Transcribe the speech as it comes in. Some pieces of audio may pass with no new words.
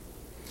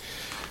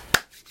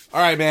All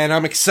right, man,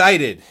 I'm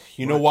excited.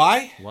 You know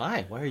why?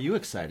 Why? Why are you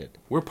excited?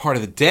 We're part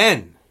of the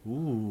Den.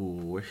 Ooh,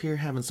 we're here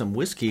having some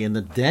whiskey in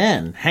the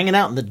den. Hanging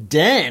out in the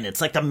den.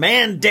 It's like the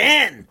man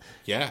den.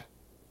 Yeah.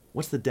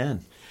 What's the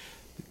den?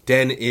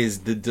 Den is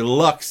the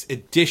Deluxe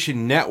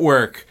Edition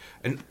Network,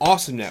 an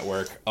awesome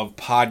network of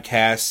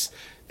podcasts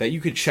that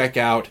you could check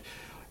out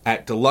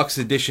at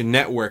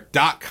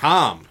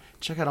deluxeeditionnetwork.com.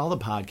 Check out all the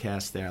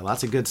podcasts there.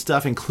 Lots of good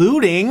stuff,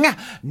 including,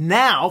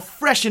 now,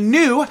 fresh and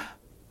new,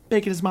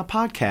 Bacon is My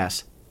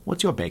Podcast.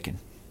 What's your bacon?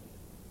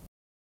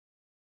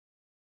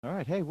 All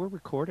right, hey, we're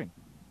recording.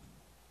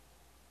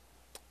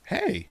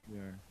 Hey.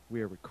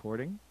 We are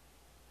recording.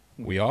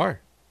 We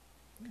are.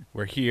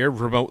 We're here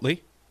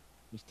remotely.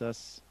 Just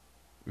us.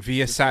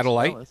 Via Just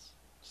satellite.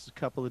 Just a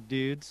couple of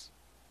dudes,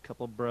 a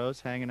couple of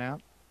bros hanging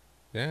out.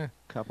 Yeah. A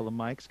couple of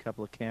mics, a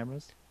couple of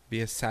cameras.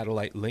 Via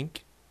satellite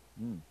link.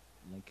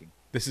 Linking.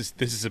 This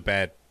is a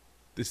bad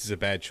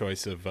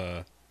choice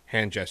of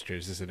hand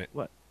gestures, isn't it?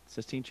 What?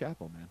 Sistine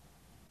Chapel, man.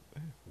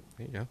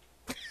 There you go.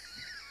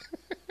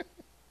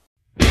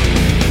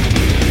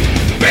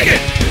 Bacon!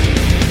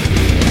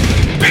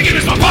 Bacon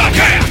is my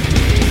podcast!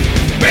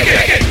 Bacon!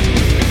 Bacon!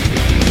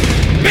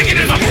 Bacon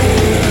is my...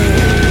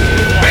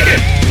 Bacon!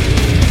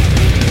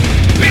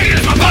 Bacon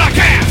is my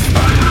podcast!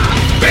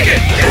 Bacon!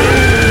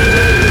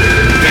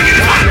 Bacon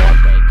is my...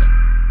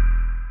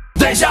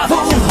 Deja vu!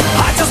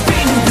 I just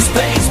been in this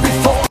place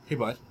before. Hey,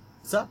 bud.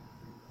 What's up?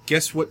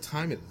 Guess what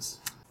time it is?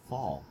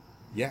 Fall.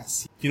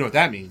 Yes. You know what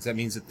that means? That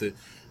means that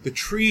the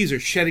trees are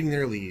shedding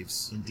their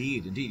leaves.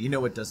 Indeed, indeed. You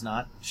know what does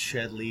not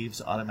shed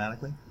leaves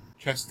automatically?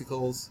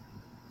 Chesticles,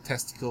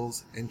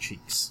 testicles, and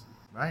cheeks.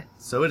 Right.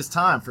 So it is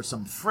time for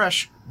some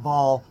fresh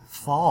ball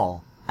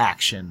fall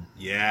action.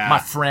 Yeah. My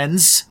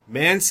friends.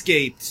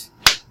 Manscaped,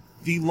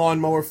 the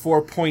Lawnmower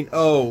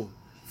 4.0,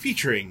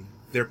 featuring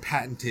their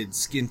patented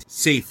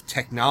skin-safe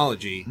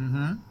technology.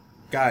 Mm-hmm.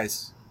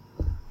 Guys,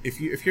 if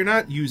you're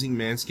not using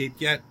Manscaped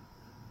yet,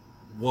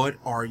 what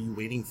are you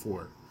waiting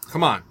for?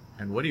 Come on.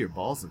 And what do your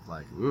balls look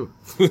like? Ooh.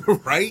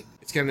 Right?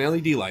 It's got an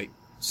LED light,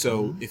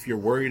 so if you're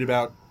worried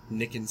about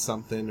nicking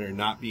something or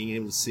not being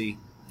able to see,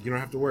 you don't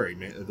have to worry.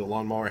 The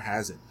lawnmower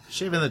has it.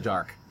 Shave in the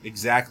dark.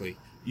 Exactly.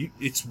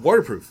 It's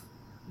waterproof.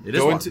 It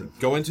is waterproof.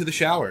 Go into the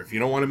shower. If you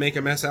don't want to make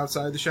a mess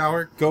outside the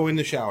shower, go in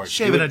the shower.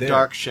 Shave in a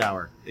dark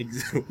shower.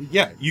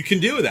 Yeah, you can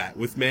do that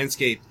with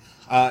Manscaped.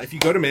 If you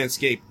go to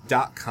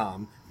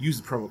manscaped.com,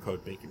 use the promo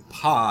code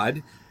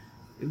BACONPOD,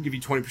 it'll give you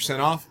 20%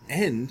 off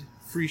and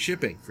free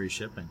shipping. Free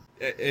shipping.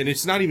 And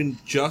it's not even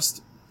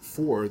just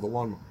for the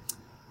lawnmower.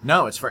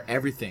 No, it's for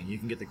everything. You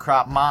can get the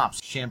crop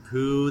mops,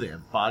 shampoo, they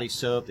have body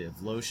soap, they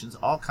have lotions,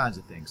 all kinds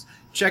of things.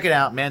 Check it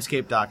out,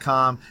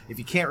 manscaped.com. If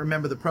you can't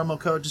remember the promo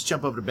code, just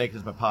jump over to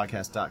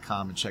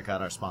baconsmypodcast.com and check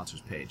out our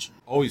sponsors page.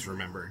 Always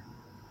remember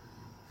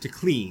to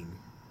clean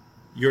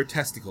your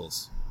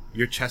testicles,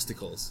 your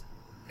chesticles,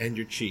 and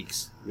your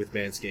cheeks with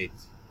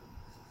Manscaped.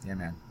 Yeah,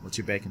 man. What's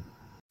your bacon?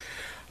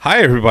 Hi,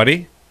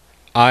 everybody.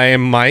 I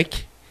am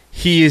Mike.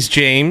 He is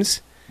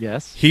James.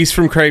 Yes. He's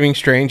from Craving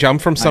Strange. I'm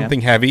from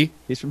Something Heavy.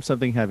 He's from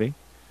Something Heavy.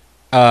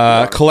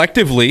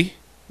 Collectively,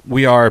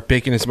 we are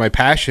Bacon is My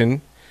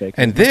Passion.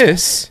 Bacon. And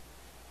this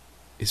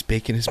is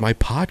Bacon is My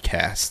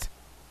Podcast.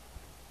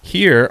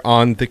 Here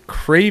on the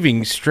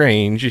Craving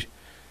Strange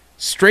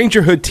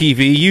Strangerhood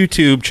TV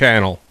YouTube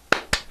channel.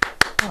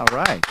 All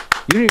right.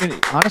 You don't even,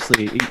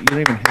 honestly, you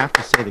don't even have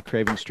to say the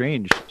Craving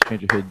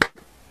Strangerhood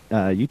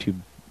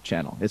YouTube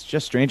channel. It's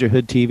just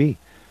Strangerhood TV.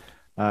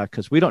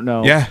 Because we don't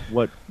know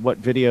what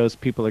videos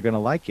people are going to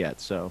like yet.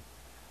 So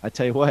I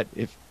tell you what,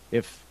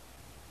 if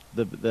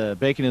the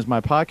Bacon is My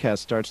Podcast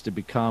starts to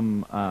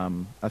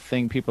become a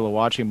thing people are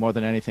watching more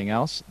than anything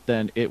else,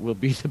 then it will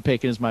be the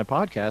Bacon is My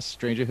Podcast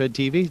Strangerhood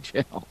TV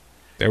channel.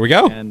 There we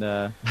go.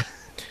 And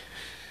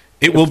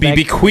it will be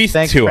bequeathed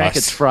to Frank us.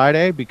 It's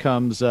Friday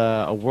becomes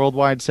a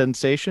worldwide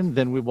sensation,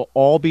 then we will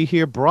all be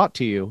here brought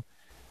to you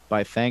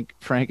by Thank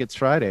Frank It's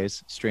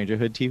Friday's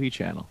Strangerhood TV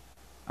channel.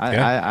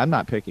 I'm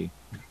not picky.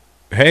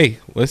 Hey,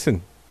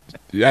 listen,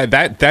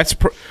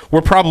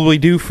 we're probably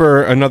due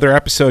for another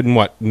episode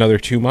in another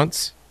 2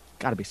 months?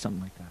 Got to be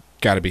something like that.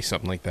 Got to be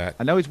something like that.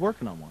 I know he's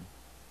working on one.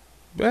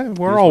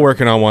 We're all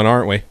working on one,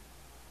 aren't we?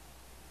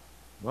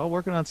 We're all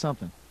working on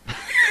something.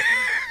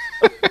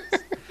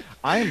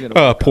 I am going to.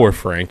 Oh, poor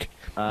Frank.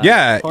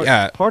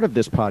 Part of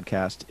this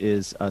podcast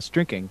is us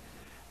drinking,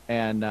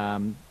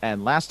 and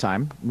last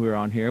time we were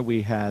on here,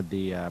 we had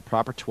the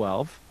Proper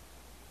 12.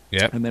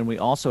 Yeah. And then we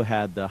also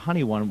had the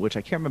honey one, which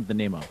I can't remember the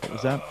name of. What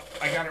was that?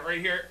 I got it right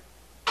here.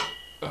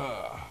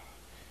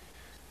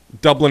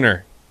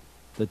 Dubliner.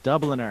 The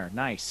Dubliner.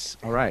 Nice.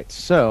 All right.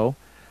 So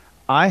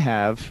I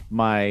have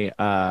my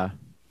my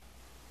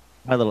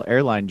little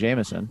airline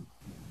Jameson.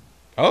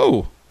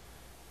 Oh,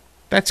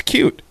 that's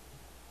cute.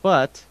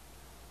 But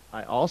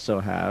I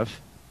also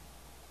have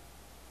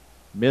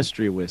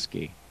mystery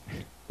whiskey.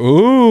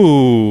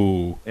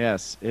 Ooh.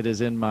 Yes, it is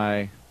in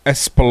my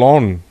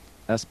Espolón.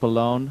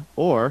 Espolón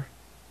or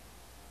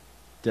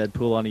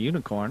Deadpool on a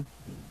Unicorn.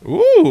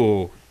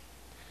 Ooh.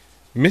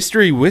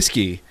 Mystery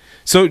whiskey.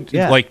 So,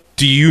 Yeah. like,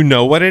 Do you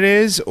know what it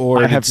is, or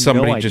I did have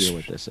somebody no idea just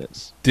what this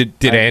is. Did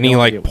I have Annie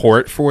no idea like what pour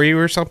it for you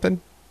or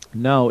something?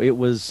 No, it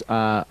was.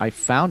 I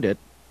found it.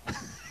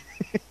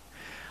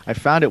 I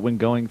found it when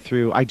going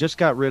through. I just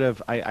got rid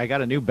of. I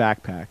got a new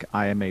backpack.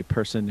 I am a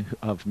person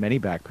of many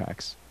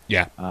backpacks.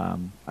 Yeah.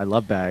 I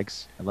love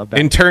bags. I love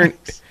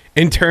backpacks.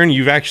 In turn,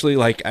 you've actually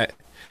like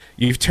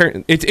you've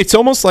turned. It's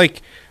almost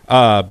like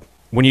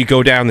when you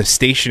go down the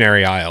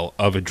stationery aisle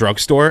of a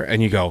drugstore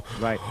and you go,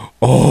 Right.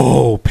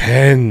 Oh,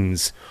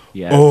 pens.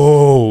 Yes.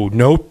 Oh,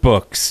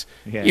 notebooks.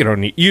 Yeah. You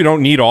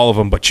don't need all of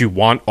them, but you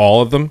want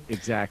all of them.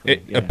 Exactly.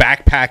 A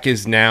backpack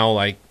is now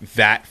like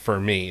that for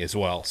me as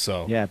well.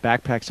 So Yeah,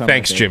 backpacks. Are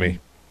thanks, my Jimmy.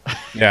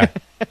 Yeah,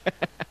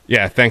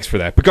 yeah. Thanks for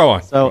that. But go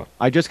on. So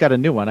I just got a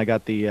new one. I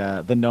got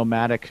the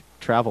Nomadic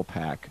travel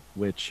pack,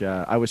 which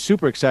I was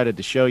super excited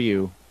to show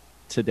you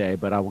today,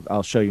 but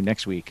I'll show you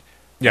next week.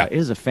 Yeah, it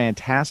is a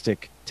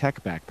fantastic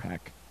tech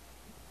backpack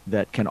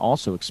that can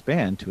also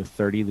expand to a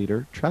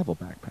 30-liter travel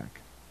backpack.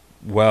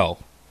 Well,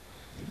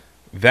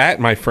 that,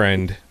 my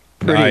friend,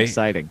 pretty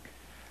exciting.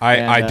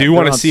 I do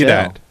want to see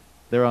that.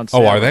 They're on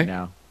sale are they? right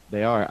now.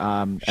 They are.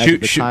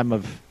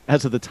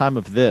 As of the time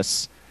of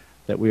this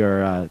that we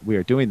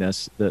are doing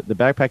this, the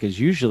backpack is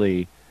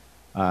usually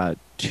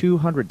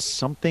 $200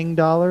 something,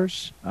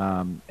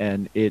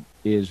 and it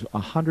is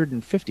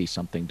 $150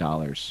 something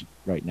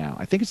right now.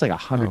 I think it's like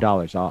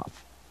 $100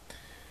 off.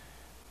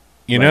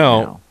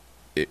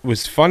 It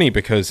was funny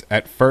because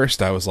at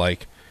first I was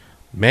like,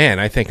 man,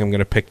 I think I'm going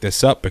to pick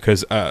this up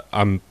because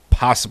I'm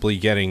possibly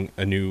getting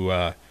a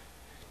new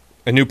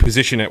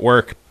position at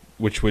work,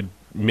 which would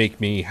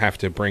make me have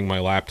to bring my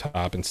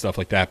laptop and stuff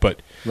like that.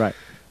 But right,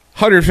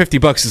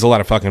 $150 is a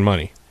lot of fucking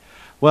money.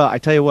 Well, I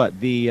tell you what,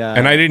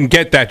 and I didn't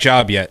get that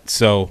job yet,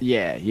 so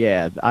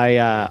yeah. I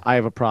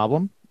have a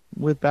problem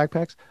with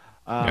backpacks,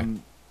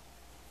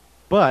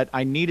 but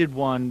I needed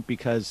one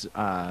because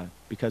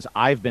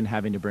I've been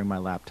having to bring my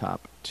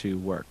laptop to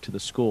work, to the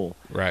school,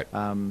 right?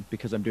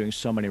 Because I'm doing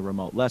so many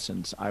remote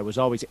lessons. I was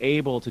always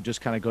able to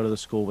just kind of go to the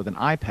school with an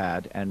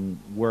iPad and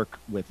work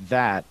with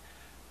that,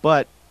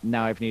 but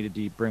now I've needed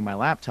to bring my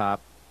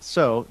laptop,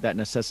 so that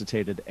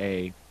necessitated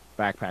a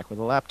backpack with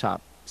a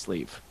laptop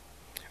sleeve.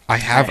 I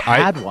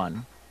had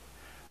one,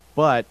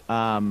 but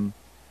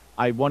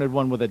I wanted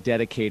one with a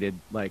dedicated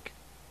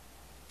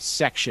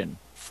section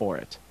for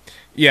it.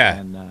 Yeah.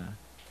 And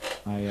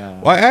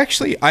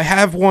I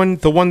have one.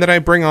 The one that I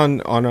bring on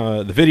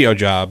the video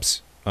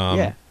jobs.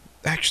 Yeah.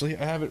 Actually,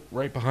 I have it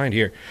right behind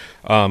here.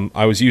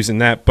 I was using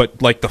that, but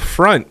like the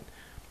front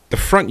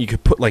you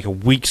could put like a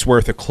week's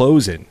worth of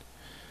clothes in.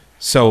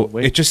 So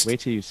wait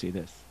till you see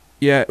this.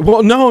 Yeah.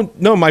 Well,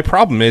 no. My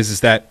problem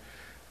is that.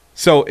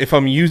 So if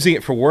I'm using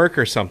it for work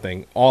or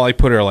something, all I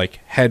put are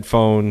like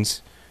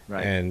headphones,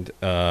 right, and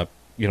a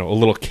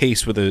little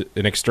case with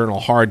an external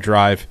hard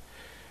drive,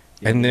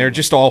 and they're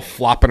just all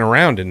flopping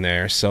around in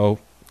there. So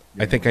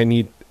I think I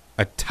need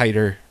a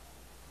tighter.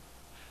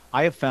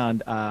 I have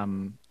found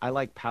I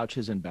like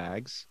pouches and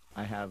bags.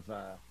 I have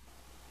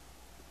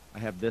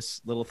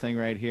this little thing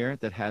right here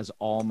that has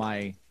all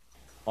my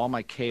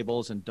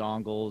cables and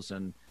dongles,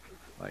 and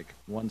like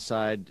one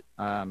side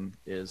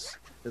is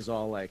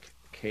all like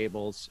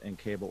cables and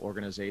cable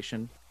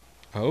organization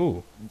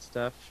and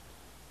stuff,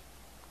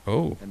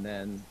 and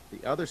then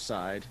the other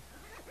side,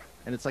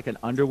 and it's like an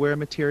underwear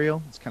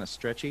material, it's kind of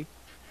stretchy,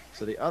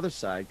 so the other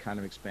side kind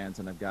of expands,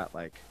 and I've got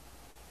like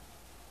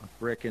a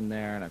brick in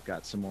there, and I've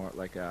got some more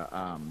like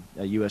a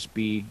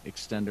USB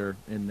extender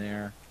in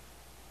there,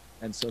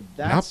 and so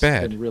that's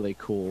been really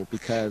cool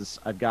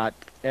because I've got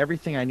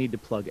everything I need to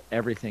plug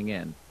everything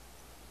in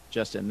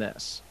just in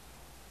this,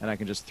 and I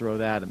can just throw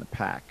that in the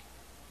pack,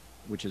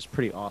 which is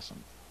pretty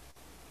awesome.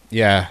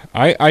 Yeah,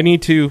 I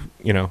need to,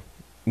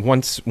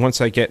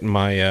 once I get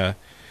my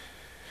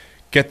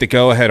get the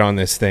go ahead on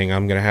this thing,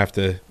 we're gonna have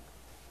to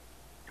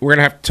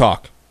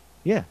talk.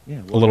 Yeah, a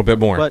little bit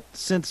more. But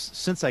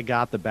since I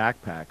got the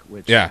backpack,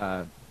 which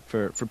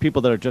for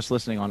people that are just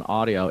listening on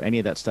audio, any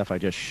of that stuff I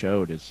just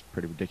showed is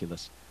pretty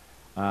ridiculous.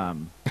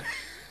 You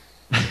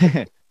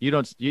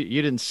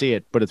didn't see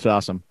it, but it's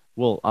awesome.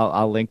 Well,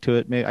 I'll link to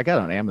it. Maybe I got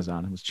it on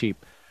Amazon. It was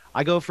cheap.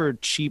 I go for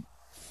cheap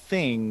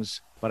things,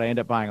 but I end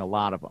up buying a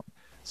lot of them.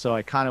 So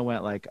I kind of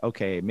went like,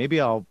 okay, maybe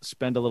I'll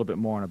spend a little bit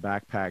more on a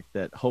backpack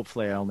that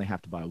hopefully I only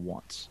have to buy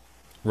once.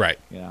 Right.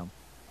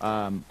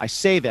 I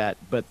say that,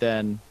 but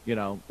then,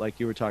 like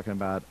you were talking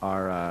about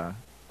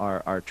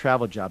our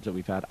travel jobs that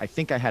we've had, I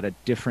think I had a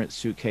different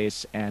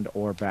suitcase and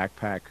or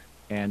backpack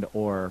and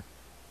or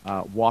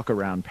walk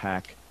around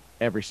pack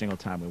every single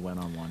time we went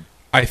on one.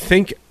 I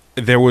think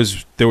there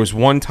was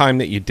one time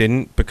that you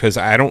didn't, because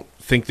I don't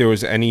think there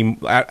was any.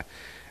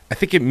 I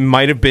think it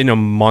might have been a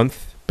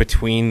month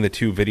between the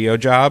two video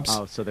jobs.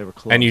 Oh, so they were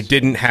close. And you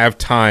didn't have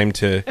time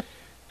to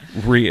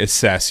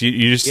reassess.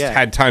 You just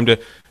had time to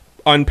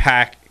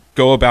unpack,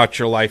 go about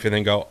your life, and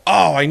then go,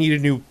 oh, I need a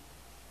new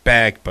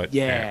bag, but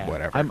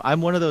whatever.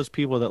 I'm one of those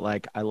people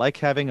that I like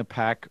having a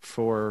pack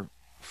for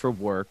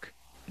work,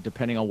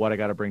 depending on what I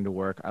got to bring to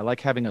work. I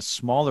like having a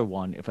smaller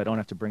one if I don't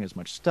have to bring as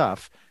much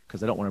stuff,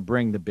 because I don't want to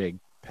bring the big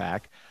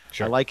pack.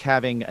 Sure. I like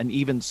having an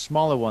even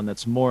smaller one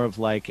that's more of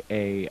like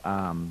like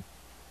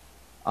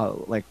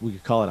we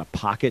could call it a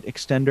pocket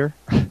extender.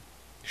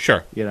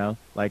 Sure. You know,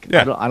 like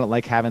Yeah. I don't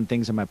like having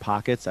things in my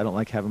pockets. I don't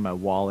like having my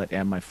wallet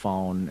and my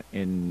phone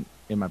in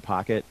my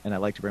pocket, and I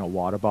like to bring a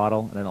water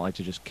bottle, and I don't like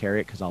to just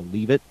carry it because I'll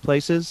leave it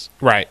places.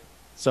 Right.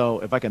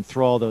 So if I can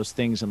throw all those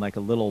things in like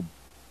a little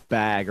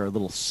bag or a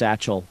little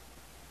satchel,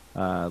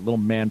 little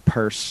man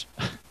purse,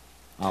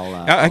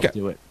 I'll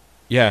do it.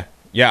 Yeah.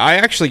 Yeah,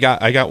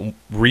 I got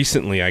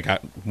recently I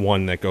got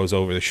one that goes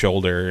over the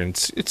shoulder, and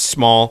it's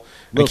small.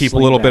 I keep a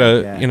little bit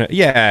of,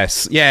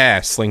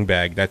 sling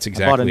bag. That's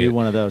exactly I bought a new it.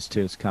 one of those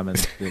too. It's coming.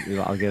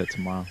 I'll get it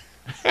tomorrow.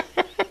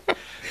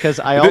 Because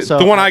I also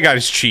the one I got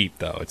is cheap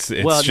though. It's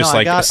just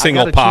like a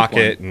single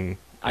pocket, and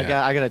I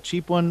got a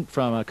cheap one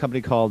from a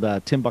company called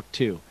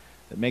Timbuktu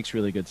that makes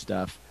really good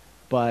stuff.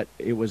 But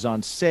it was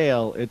on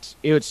sale.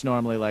 It's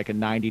normally like a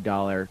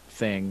 $90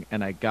 thing,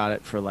 and I got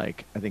it for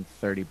like I think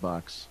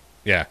 $30.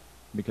 Yeah.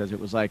 Because it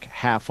was like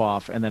half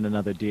off and then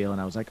another deal,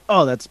 and I was like,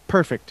 oh, that's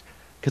perfect.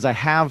 Because I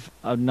have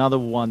another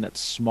one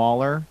that's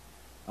smaller,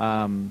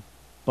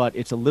 but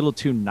it's a little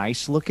too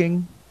nice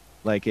looking.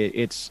 Like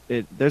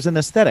there's an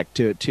aesthetic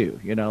to it too.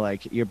 You know,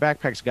 like your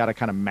backpack's got to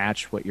kind of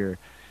match what you're.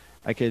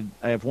 I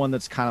have one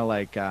that's kind of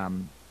like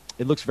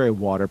it looks very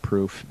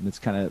waterproof, and it's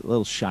kind of a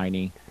little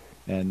shiny,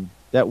 and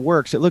that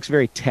works. It looks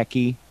very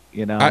techy.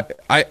 You know,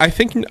 I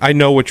think I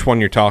know which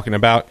one you're talking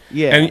about.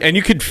 Yeah, and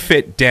you could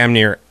fit damn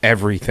near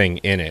everything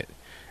in it.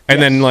 And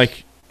then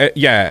like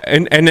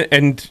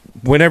and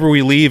whenever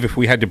we leave, if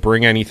we had to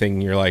bring anything,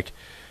 you're like,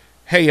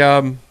 hey,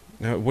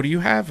 what do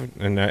you have?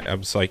 And I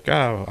was like,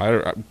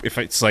 oh, if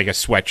it's like a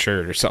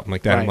sweatshirt or something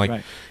like that, I'm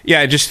like,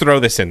 yeah, just throw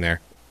this in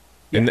there.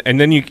 Yeah. And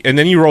then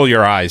you roll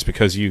your eyes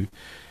because you've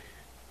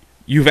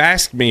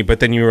asked me, but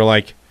then you were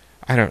like,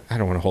 I don't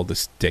want to hold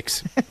this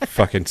dick's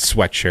fucking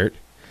sweatshirt.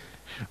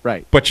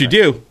 Right. But you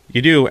do,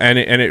 and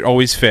it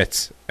always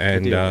fits.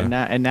 And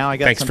now I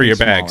got thanks for your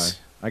smaller. bags.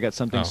 I got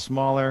something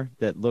smaller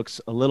that looks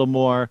a little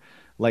more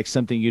like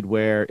something you'd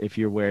wear if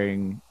you're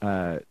wearing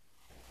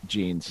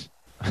jeans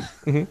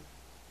and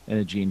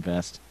a jean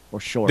vest or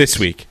shorts. This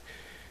week.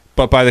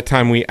 But by the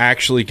time we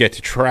actually get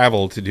to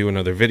travel to do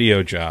another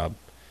video job,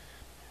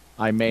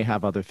 I may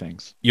have other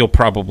things. You'll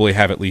probably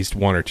have at least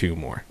one or two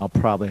more. I'll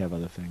probably have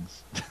other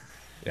things.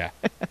 Yeah.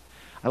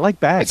 I like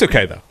bags. It's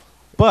okay, though.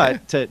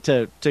 But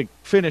to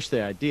finish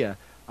the idea,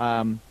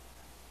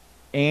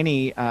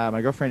 Annie,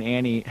 my girlfriend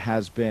Annie,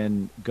 has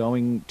been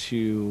going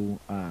to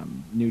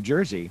New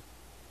Jersey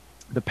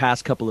the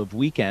past couple of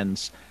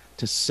weekends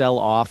to sell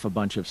off a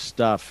bunch of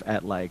stuff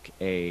at like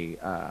a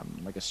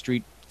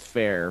street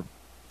fair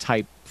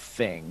type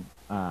thing.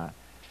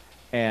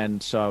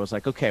 And so I was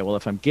like, okay, well,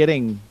 if I'm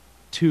getting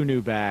 2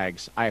 new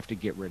bags, I have to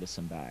get rid of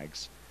some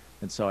bags.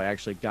 And so I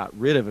actually got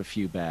rid of a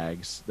few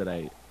bags that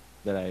I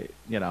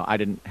I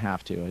didn't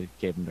have to. I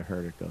gave them to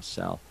her to go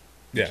sell,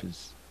 which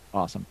is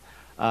awesome.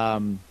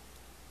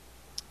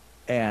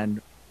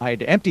 And I had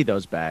to empty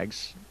those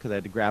bags because I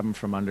had to grab them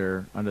from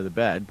under the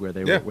bed where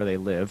they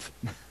live.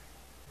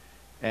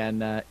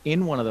 And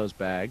in one of those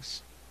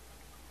bags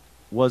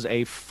was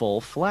a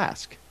full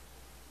flask.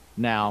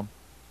 Now,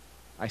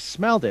 I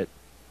smelled it.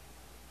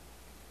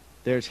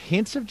 There's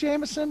hints of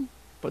Jameson,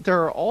 but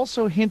there are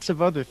also hints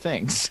of other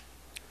things.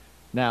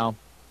 Now,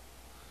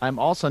 I'm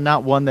also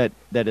not one that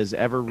is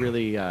ever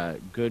really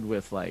good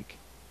with like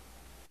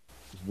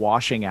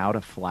washing out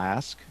a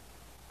flask,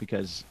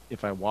 because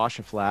if I wash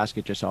a flask,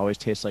 it just always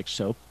tastes like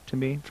soap to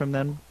me from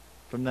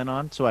then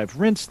on. So I've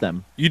rinsed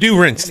them. You do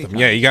rinse them.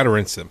 Yeah, you got to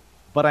rinse them.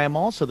 But I am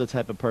also the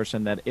type of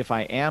person that if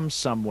I am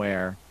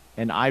somewhere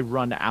and I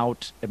run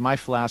out, if my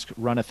flask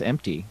runneth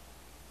empty,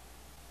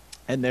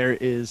 and there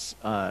is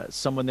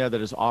someone there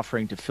that is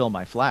offering to fill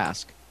my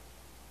flask,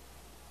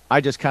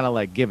 I just kind of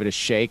like give it a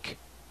shake,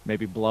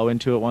 maybe blow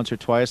into it once or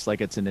twice like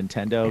it's a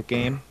Nintendo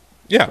game.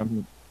 Yeah.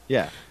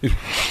 Yeah.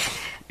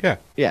 Yeah.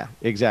 Yeah,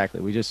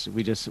 exactly. We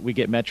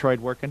get Metroid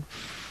working.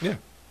 Yeah.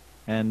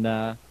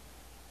 And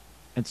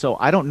so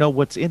I don't know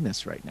what's in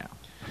this right now.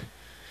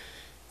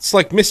 It's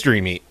like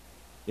mystery meat.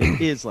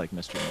 It is like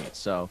mystery meat.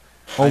 So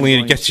only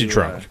it gets you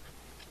drunk.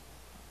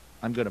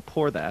 I'm going to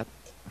pour that.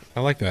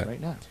 I like that.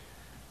 Right now.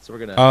 So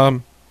we're going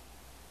to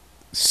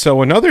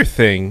So another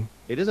thing,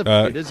 it's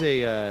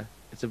a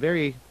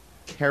very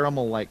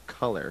caramel-like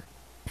color.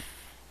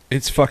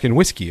 It's fucking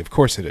whiskey, of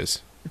course it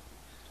is.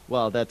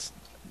 Well,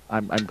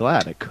 I'm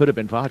glad. It could have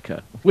been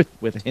vodka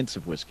with hints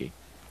of whiskey.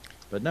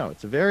 But no, it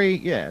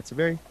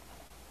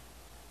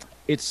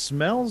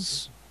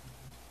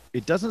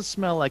doesn't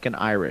smell like an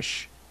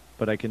Irish,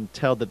 but I can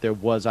tell that there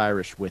was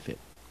Irish with it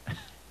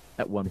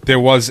at one point. There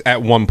was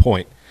at one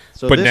point.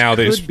 So but this now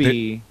could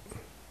be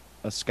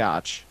a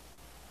Scotch.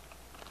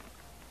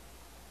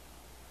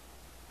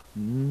 I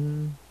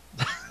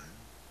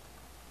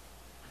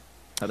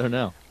don't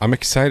know. I'm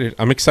excited.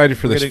 I'm excited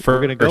for this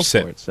we're gonna go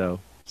sip. for it. So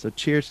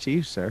cheers to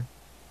you, sir.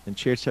 And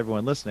cheers to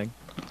everyone listening.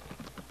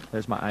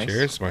 There's my ice.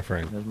 Cheers, my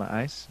friend. There's my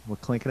ice. We're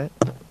clinking it.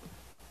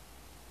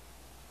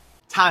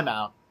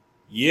 Timeout.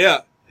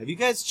 Yeah. Have you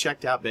guys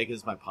checked out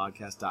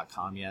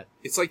baconismypodcast.com yet?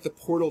 It's like the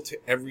portal to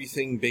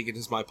everything Bacon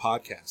is My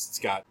Podcast. It's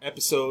got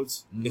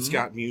episodes. Mm-hmm. It's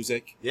got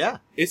music. Yeah.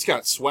 It's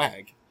got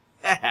swag.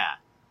 Yeah.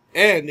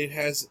 And it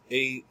has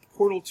a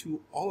portal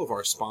to all of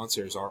our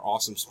sponsors, our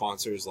awesome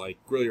sponsors like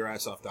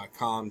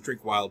GrillYourAssOff.com,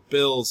 Drink Wild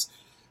Bills,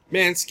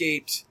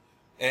 Manscaped,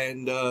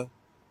 and, of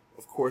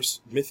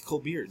course, Mythical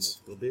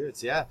Beards. Mythical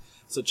Beards, yeah.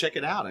 So check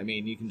it out. I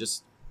mean, you can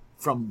just,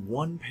 from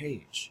one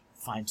page,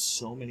 find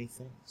so many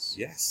things.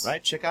 Yes.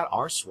 Right? Check out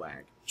our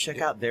swag.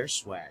 Check out their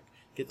swag.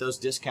 Get those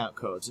discount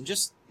codes and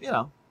just,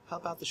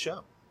 help out the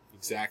show.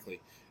 Exactly.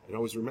 And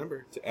always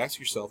remember to ask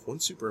yourself one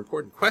super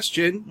important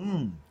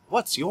question.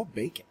 What's your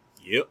bacon?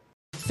 Yep.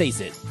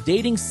 Face it,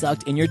 dating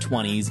sucked in your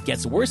 20s,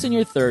 gets worse in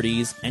your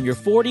 30s, and your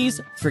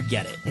 40s,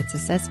 forget it. It's a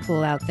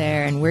cesspool out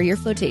there, and we're your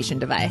flotation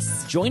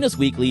device. Join us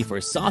weekly for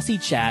saucy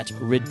chat,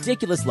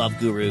 ridiculous love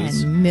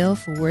gurus, and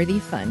MILF-worthy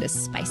fun to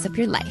spice up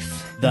your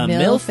life. The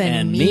MILF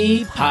and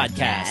Me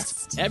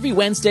Podcast. Every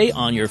Wednesday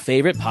on your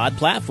favorite pod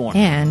platform.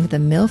 And the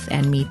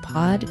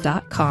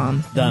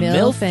MILFandMePod.com. The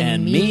MILF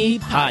and Me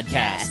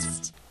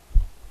Podcast.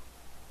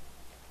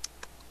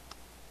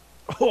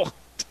 Oh,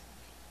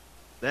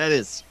 that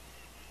is...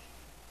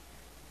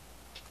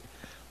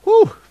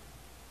 Whew.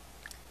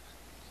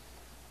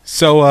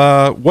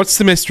 So, what's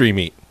the mystery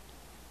meat?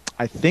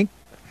 I think...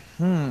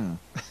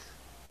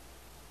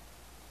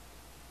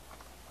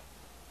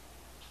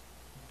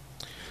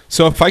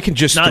 So if I can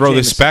just throw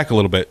this back a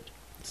little bit.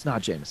 It's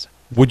not Jameson.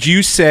 Would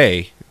you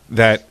say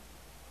that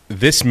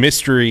this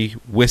mystery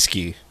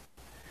whiskey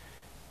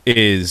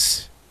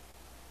is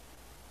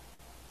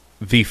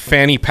the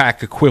fanny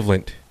pack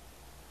equivalent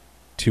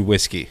to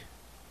whiskey?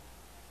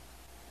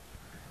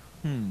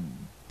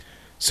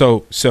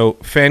 So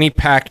fanny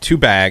pack 2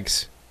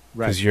 bags,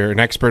 because you're an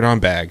expert on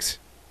bags,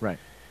 right,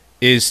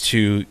 is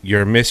to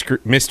your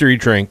mystery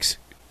drinks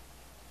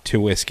to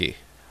whiskey.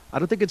 I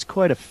don't think it's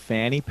quite a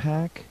fanny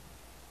pack,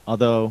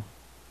 although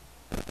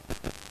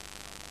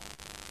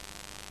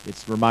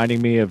it's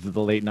reminding me of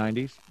the late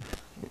 90s.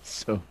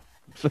 So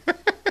that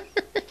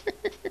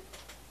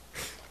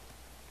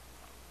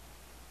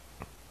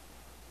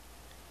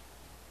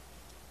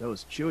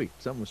was chewy.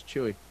 Something was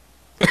chewy.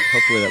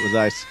 Hopefully that was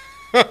ice.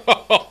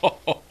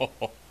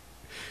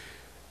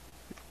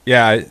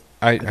 Yeah,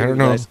 I don't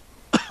know.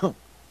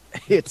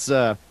 It's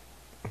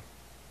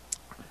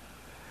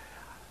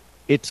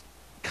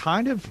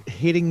kind of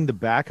hitting the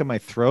back of my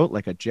throat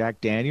like a Jack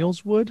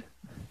Daniels would.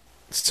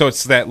 So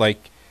it's that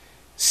like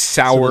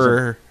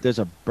sour. So there's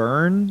a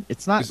burn.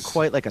 It's not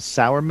quite like a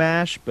sour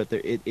mash, but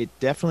it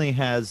definitely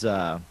has.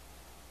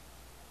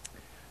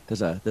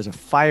 There's a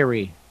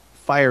fiery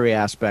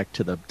aspect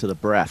to the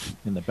breath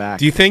in the back.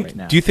 Do you think? Right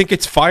now. Do you think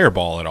it's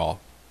Fireball at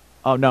all?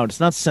 Oh no, it's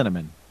not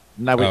cinnamon.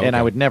 And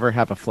I would never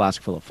have a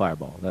flask full of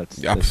Fireball. That's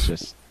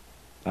just,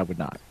 I would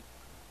not.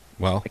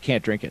 Well, I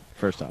can't drink it.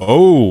 First off.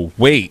 Oh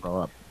wait,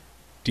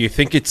 do you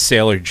think it's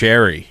Sailor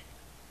Jerry?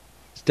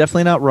 It's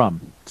definitely not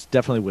rum. It's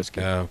definitely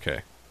whiskey.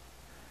 Okay.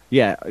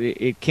 Yeah,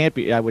 it can't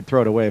be. I would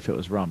throw it away if it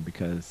was rum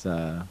because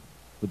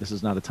this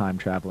is not a time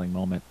traveling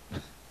moment.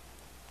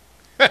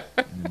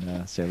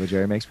 And Sailor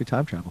Jerry makes me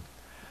time travel.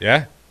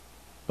 Yeah.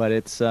 But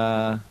it's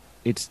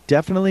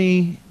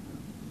definitely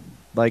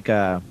like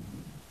a.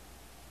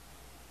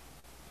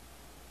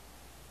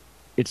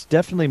 It's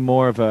definitely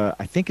more of a.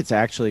 I think it's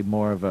actually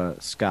more of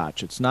a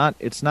Scotch. It's not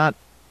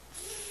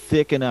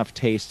thick enough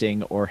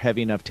tasting or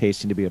heavy enough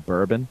tasting to be a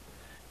bourbon.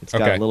 It's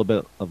got a little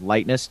bit of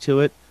lightness to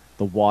it.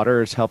 The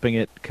water is helping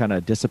it kind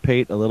of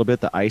dissipate a little bit,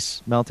 the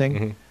ice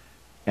melting,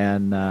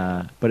 and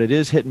but it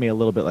is hitting me a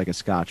little bit like a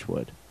Scotch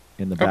would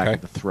in the back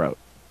of the throat,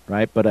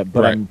 right? But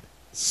I'm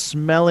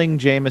smelling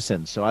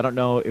Jameson, so I don't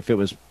know if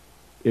it's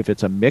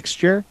a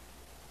mixture.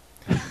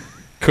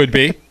 Could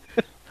be.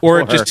 Or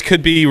it just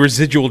could be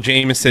residual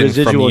Jameson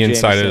from the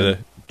inside of the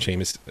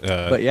Jameson,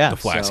 the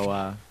flask,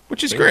 so,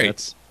 which is great.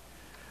 That's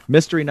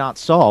mystery not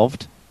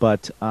solved,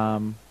 but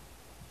I'm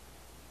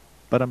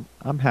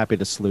happy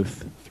to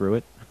sleuth through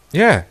it.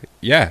 Yeah.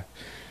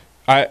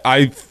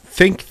 I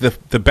think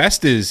the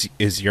best is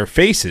your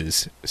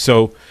faces.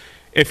 So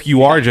if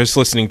you are just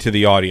listening to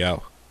the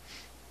audio,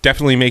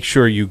 definitely make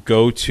sure you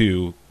go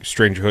to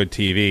Strangerhood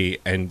TV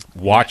and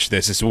watch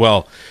this as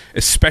well,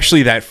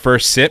 especially that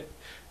first sip.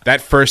 That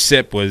first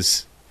sip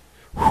was,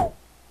 that's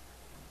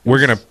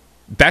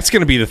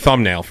gonna be the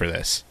thumbnail for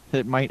this.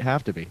 It might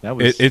have to be. That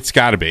was. It's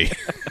got to be.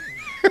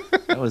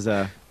 That was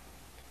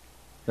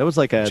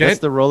like that's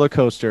the roller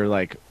coaster,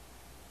 like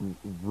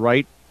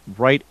right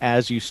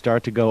as you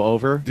start to go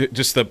over.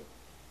 Just the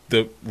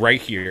right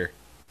here.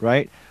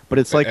 Right, but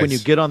it's like when you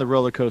get on the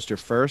roller coaster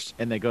first,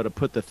 and they go to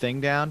put the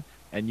thing down,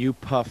 and you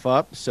puff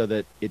up so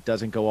that it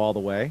doesn't go all the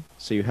way,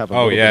 so you have a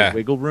little bit of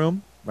wiggle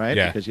room, right?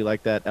 Yeah. Because you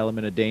like that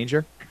element of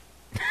danger.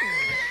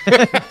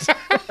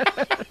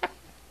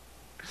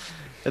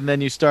 And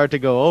then you start to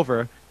go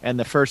over, and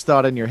the first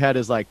thought in your head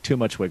is like, too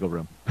much wiggle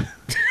room.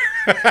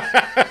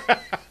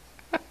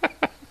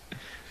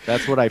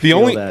 That's what I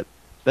feel.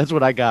 That's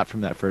what I got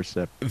from that first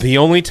sip. The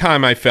only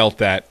time I felt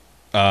that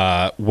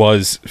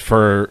was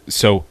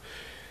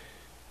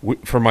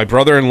for my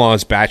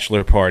brother-in-law's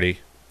bachelor party,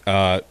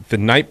 the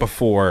night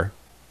before.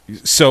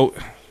 So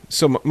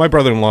my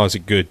brother-in-law is a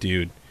good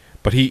dude,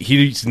 but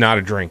he's not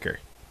a drinker.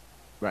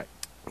 Right.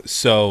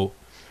 So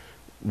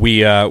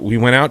we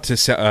went out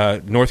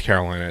to North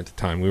Carolina at the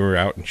time. We were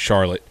out in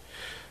Charlotte,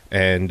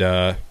 and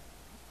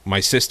my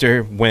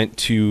sister went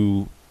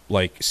to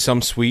like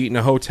some suite in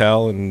a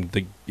hotel,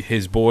 and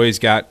his boys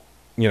got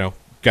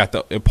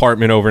the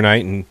apartment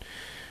overnight, and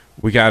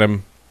we got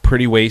him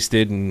pretty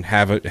wasted and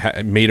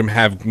made him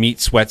have meat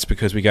sweats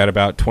because we got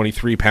about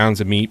 23 pounds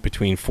of meat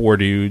between 4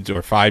 dudes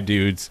or 5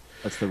 dudes.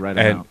 That's the right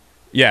amount.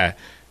 Yeah,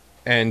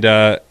 and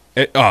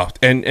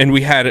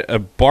we had a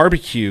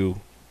barbecue.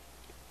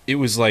 It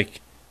was like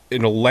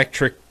an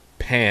electric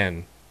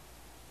pan.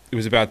 It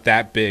was about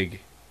that big,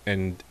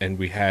 and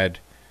we had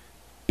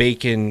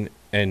bacon,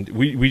 and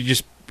we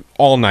just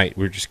all night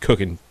we were just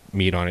cooking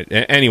meat on it.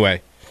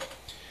 Anyway,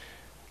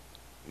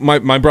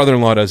 my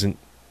brother-in-law doesn't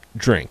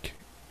drink,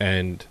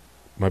 and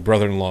my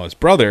brother-in-law's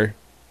brother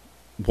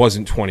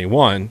wasn't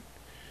 21,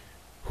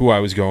 who I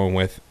was going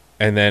with,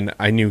 and then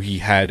I knew he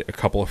had a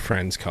couple of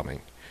friends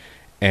coming,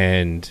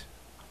 and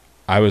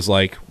I was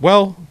like,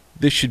 well,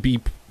 this should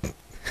be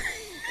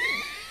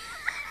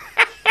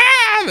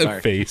the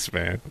face,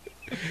 man.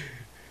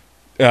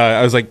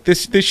 I was like,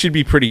 this should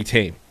be pretty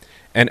tame.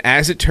 And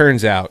as it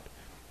turns out,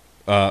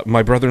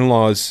 my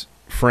brother-in-law's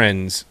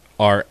friends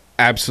are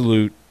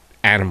absolute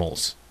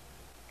animals.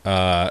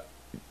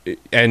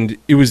 And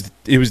it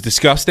was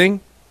disgusting.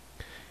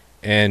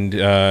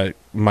 And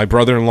my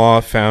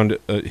brother-in-law found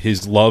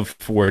his love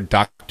for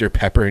Dr.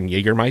 Pepper and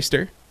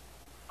Jägermeister.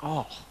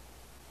 Oh.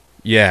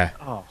 Yeah.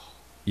 Oh.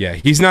 Yeah,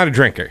 he's not a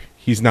drinker.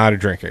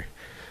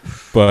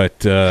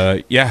 But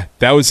yeah,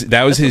 that was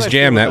his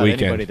jam that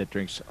weekend. Anybody that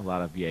drinks a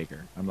lot of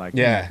Jaeger, I'm like,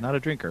 yeah, not a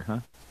drinker, huh?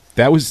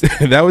 That was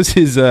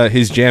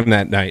his jam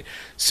that night.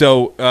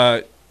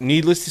 So,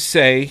 needless to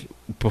say,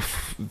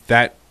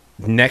 that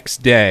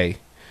next day,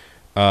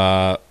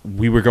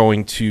 we were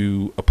going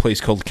to a place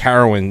called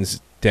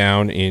Carowinds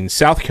down in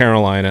South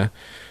Carolina.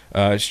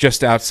 It's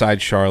just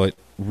outside Charlotte.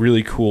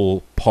 Really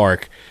cool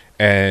park,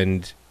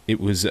 and there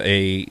was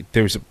a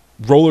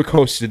roller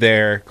coaster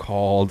there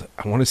called,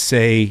 I want to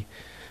say,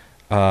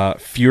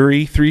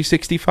 Fury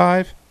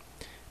 365,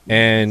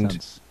 and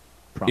sounds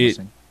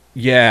promising.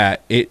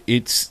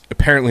 It's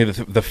apparently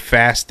the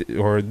fast,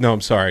 or no,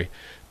 I'm sorry,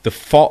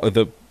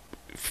 the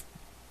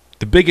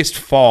biggest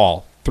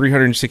fall,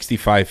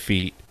 365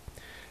 feet,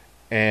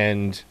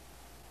 and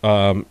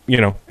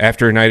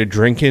after a night of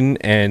drinking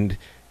and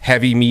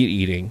heavy meat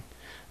eating,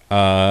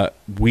 so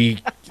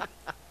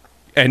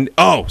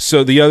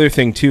the other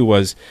thing too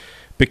was,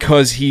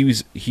 because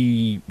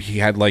he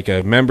had like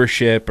a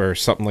membership or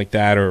something like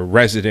that, or a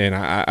resident,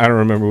 I don't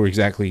remember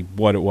exactly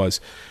what it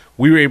was.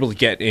 We were able to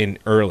get in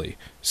early.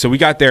 So we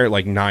got there at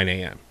like 9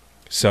 a.m.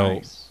 So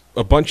nice.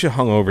 A bunch of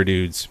hungover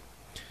dudes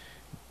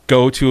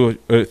go to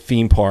a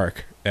theme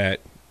park at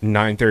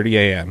 9:30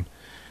 a.m.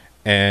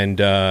 And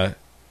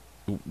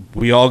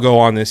we all go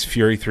on this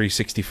Fury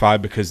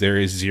 365 because there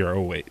is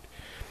zero wait.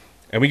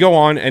 And we go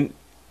on, and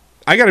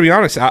I got to be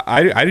honest,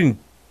 I didn't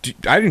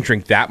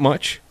drink that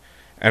much.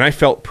 And I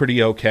felt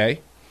pretty okay.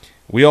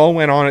 We all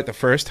went on it the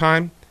first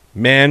time.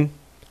 Man,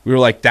 we were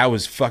like, that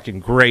was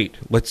fucking great.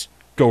 Let's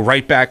go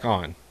right back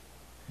on.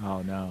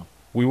 Oh, no.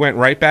 We went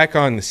right back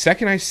on. The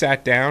second I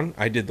sat down,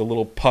 I did the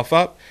little puff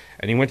up,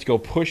 and he went to go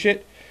push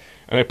it.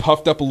 And I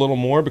puffed up a little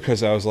more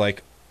because I was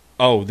like,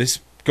 oh, this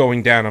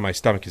going down on my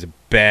stomach is a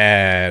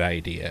bad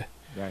idea.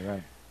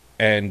 Right.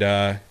 And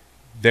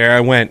there I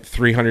went,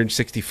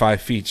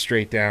 365 feet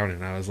straight down,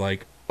 and I was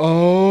like,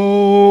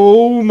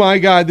 oh my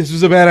God, this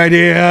was a bad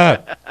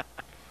idea.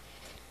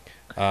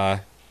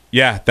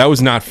 Yeah, that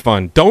was not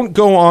fun. Don't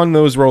go on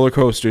those roller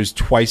coasters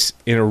twice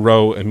in a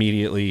row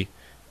immediately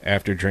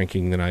after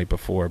drinking the night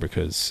before,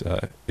 because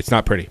it's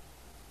not pretty.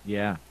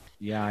 Yeah.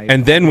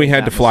 And then we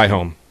had to fly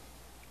home.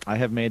 I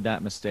have made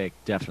that mistake,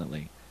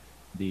 definitely.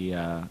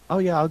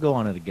 I'll go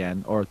on it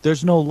again. Or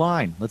there's no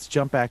line. Let's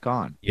jump back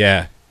on.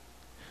 Yeah.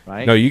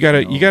 Right? No, you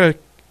gotta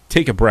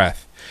take a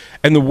breath.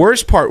 And the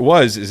worst part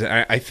is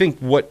I think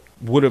what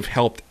would have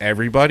helped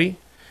everybody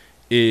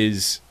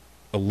is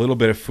a little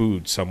bit of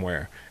food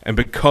somewhere. And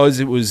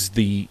because it was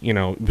it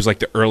was like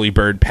the early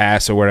bird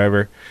pass or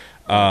whatever,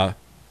 none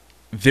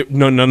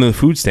of the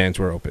food stands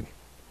were open.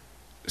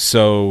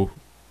 So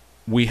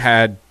we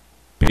had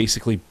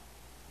basically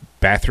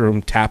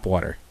bathroom tap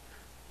water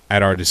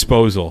at our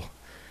disposal.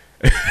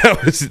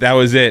 That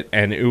was it.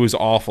 And it was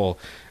awful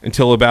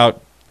until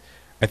about,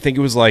 I think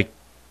it was like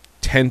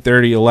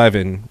 10:30,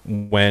 11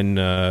 when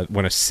a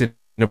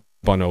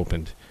Cinnabon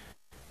opened,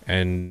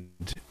 and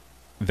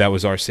that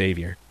was our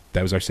savior.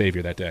 That was our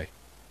savior that day.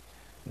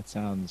 That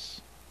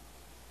sounds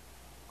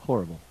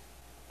horrible.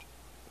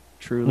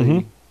 Truly.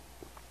 Mm-hmm.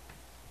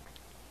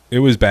 It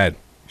was bad.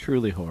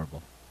 Truly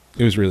horrible.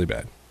 It was really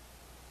bad.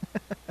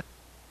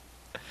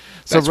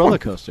 So roller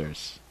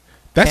coasters.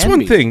 That's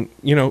one thing,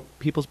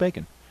 people's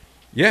bacon.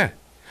 Yeah.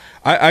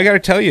 I got to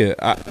tell you,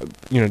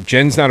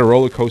 Jen's not a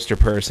roller coaster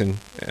person,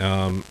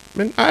 and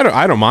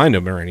I don't mind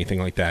them or anything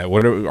like that.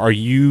 What are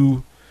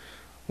you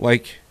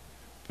like?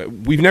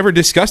 We've never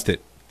discussed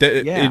it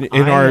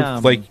in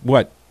our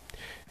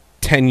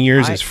 10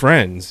 years as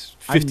friends.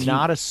 15, I'm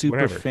not a super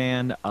whatever.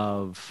 fan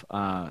of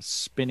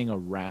spinning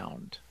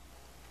around.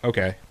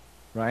 Okay.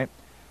 Right?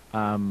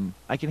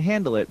 I can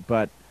handle it,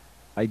 but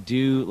I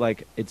do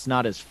it's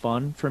not as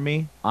fun for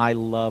me. I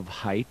love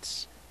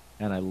heights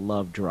and I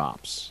love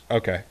drops.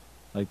 Okay.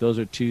 Like those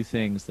are two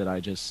things that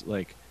I just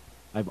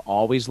I've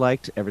always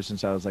liked ever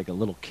since I was a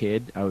little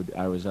kid.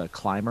 I was a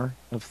climber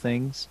of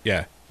things.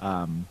 Yeah.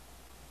 And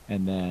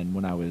then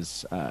when I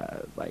was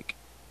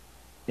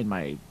in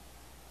my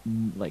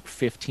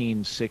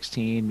 15,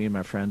 16, me and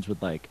my friends would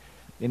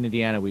in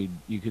Indiana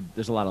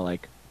there's a lot of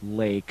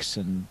lakes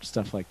and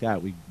stuff like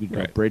that. We'd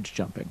go bridge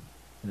jumping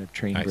and have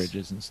train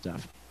bridges and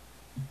stuff.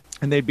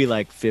 And they'd be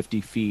 50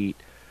 feet,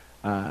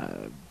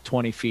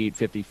 20 feet,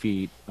 50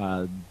 feet.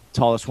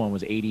 Tallest one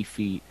was 80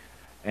 feet.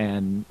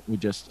 And we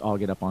just all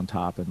get up on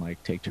top and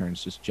take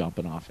turns just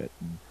jumping off it.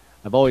 And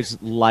I've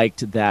always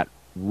liked that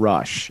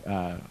rush.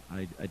 I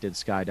did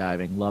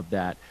skydiving, loved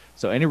that.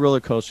 So any roller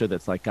coaster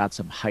that's got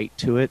some height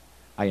to it,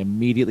 I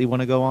immediately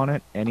want to go on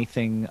it.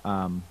 Anything,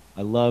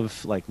 I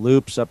love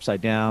loops,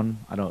 upside down,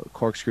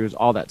 corkscrews,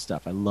 all that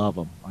stuff. I love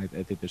them. I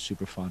think they're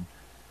super fun.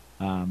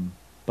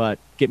 But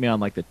get me on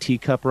the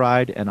teacup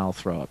ride and I'll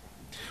throw up.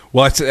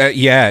 Well, it's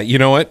yeah. You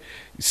know what?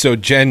 So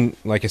Jen,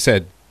 like I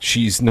said,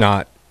 she's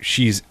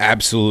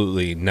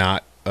absolutely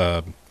not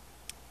a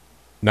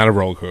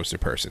roller coaster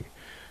person.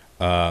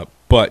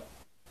 But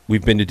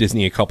we've been to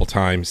Disney a couple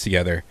times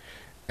together,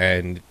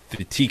 and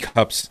the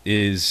teacups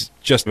is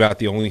just about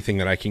the only thing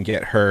that I can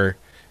get her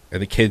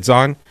and the kids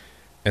on.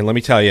 And let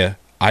me tell you,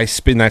 I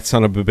spin that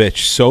son of a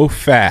bitch so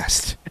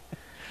fast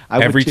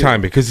every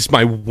time because it's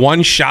my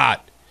one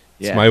shot.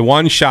 It's my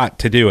one shot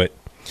to do it.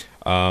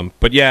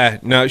 But yeah,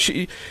 no,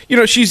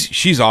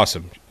 she's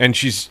awesome, and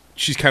she's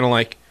kind of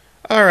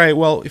all right,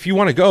 well, if you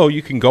want to go,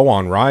 you can go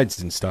on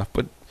rides and stuff.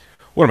 But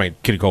what am I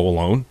gonna go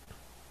alone?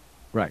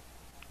 Right.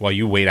 While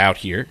you wait out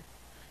here,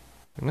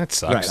 and that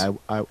sucks. Right.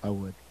 I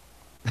would.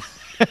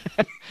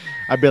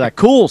 I'd be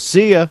cool,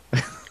 see ya.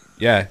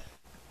 Yeah.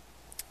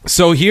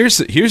 So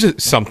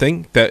here's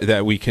something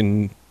that we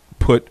can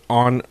put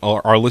on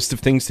our list of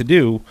things to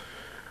do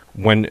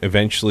when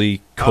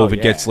eventually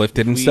COVID gets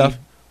lifted and stuff.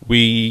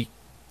 We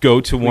go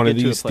to one of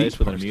these to a place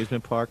with an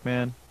amusement park,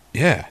 man.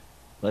 Yeah.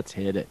 Let's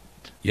hit it.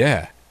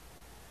 Yeah.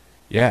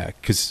 Yeah,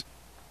 because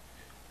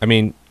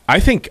I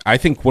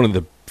think one of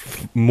the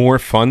more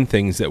fun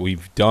things that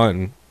we've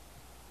done.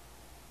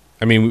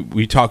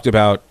 We talked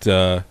about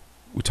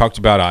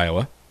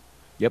Iowa.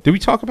 Yep. Did we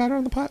talk about it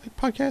on the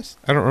podcast?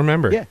 I don't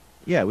remember.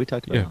 Yeah, we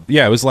talked about it.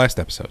 Yeah, it was last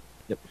episode.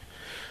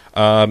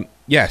 Yep.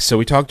 Yeah, so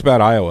we talked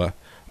about Iowa.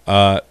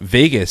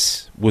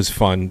 Vegas was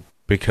fun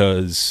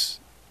because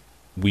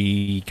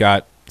we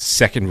got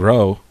second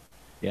row.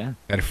 Yeah.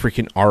 At a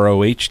freaking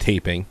ROH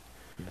taping.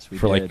 Yes, we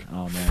for did.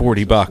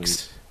 $40.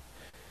 Sweet.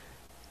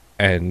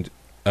 And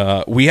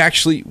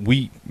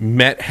we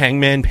met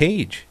Hangman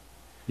Page.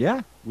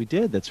 Yeah, we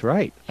did. That's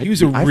right. He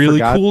was a really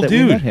cool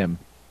dude. We met him.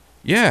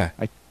 Yeah.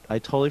 I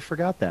totally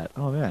forgot that.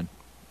 Oh man.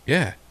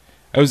 Yeah.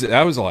 That was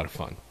a lot of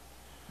fun.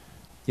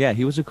 Yeah,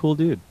 he was a cool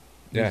dude.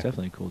 He was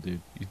definitely a cool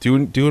dude.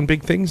 Doing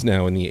big things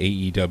now in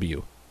the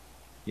AEW.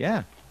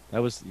 Yeah. That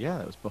was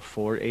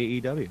before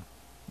AEW.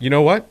 You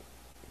know what?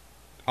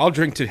 I'll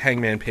drink to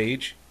Hangman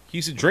Page.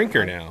 He's a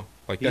drinker now.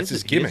 That's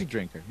his gimmick. He's a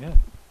drinker, yeah.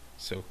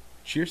 So,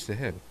 cheers to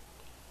him.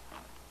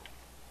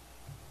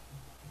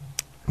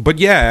 But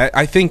yeah,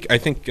 I think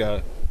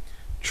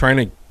trying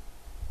to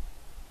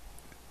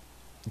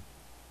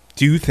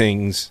do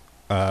things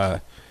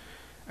at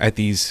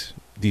these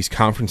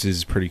conferences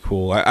is pretty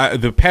cool.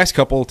 The past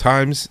couple of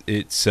times,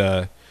 it's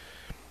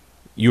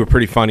you were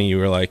pretty funny. You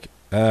were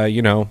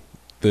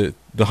the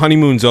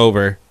honeymoon's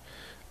over.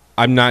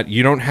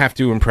 You don't have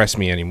to impress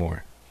me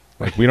anymore.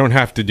 We don't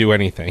have to do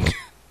anything.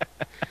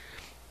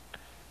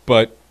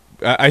 But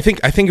I think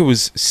it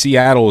was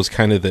Seattle was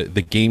kind of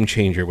the game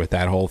changer with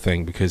that whole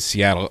thing because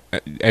Seattle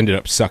ended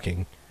up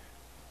sucking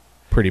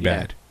pretty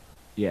bad.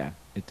 Yeah,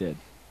 it did.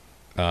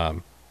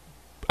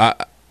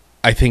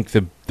 I think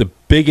the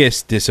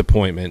biggest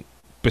disappointment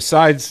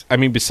besides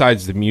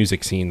the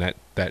music scene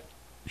that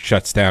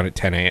shuts down at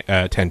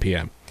 10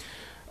 p.m.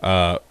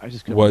 I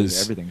just couldn't believe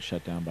everything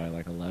shut down by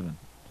 11.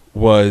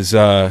 Was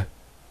the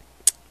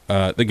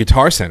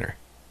Guitar Center.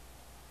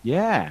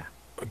 Yeah.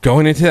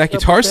 Going into that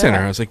Guitar Center,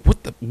 I was like,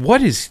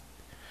 what is...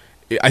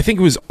 I think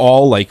it was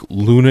all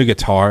Luna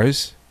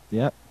guitars.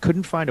 Yeah.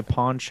 Couldn't find a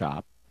pawn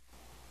shop.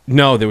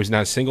 No, there was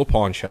not a single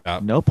pawn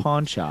shop. No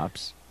pawn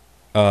shops.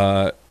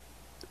 So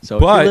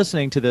if you're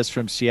listening to this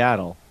from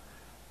Seattle,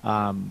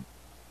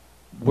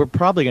 we're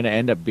probably going to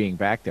end up being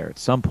back there at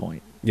some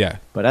point. Yeah.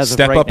 But as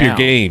Step of right up now, your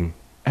game.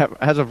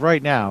 As of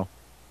right now,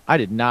 I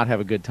did not have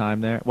a good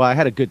time there. Well, I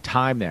had a good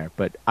time there,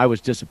 but I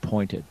was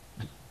disappointed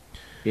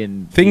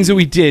in things that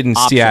we did in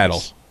options.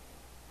 Seattle.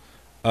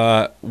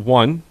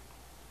 One,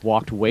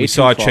 walked way We too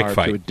saw a far chick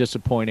fight. to a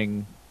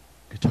disappointing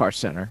Guitar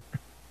Center.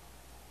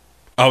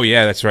 Oh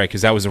yeah, that's right.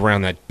 Because that was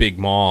around that big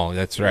mall.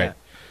 That's right.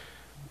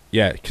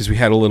 Yeah, because we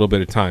had a little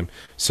bit of time.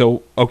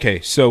 So okay,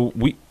 so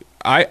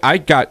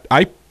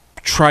I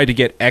tried to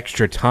get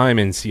extra time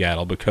in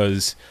Seattle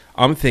because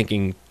I'm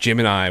thinking Jim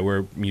and I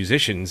were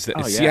musicians.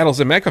 Seattle's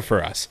a mecca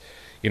for us.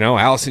 You know,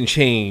 Alice in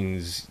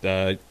Chains,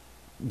 you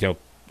know,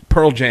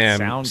 Pearl Jam,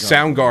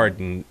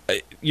 Soundgarden,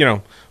 you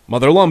know,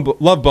 Mother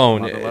Love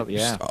Bone,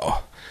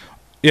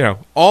 you know,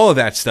 all of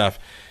that stuff.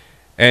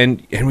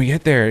 And we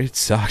get there, it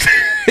sucked.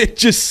 It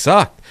just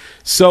sucked.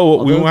 So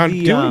what we wound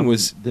up doing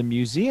was the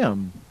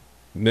museum.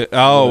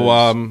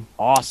 Awesome.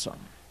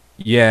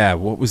 Yeah,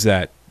 what was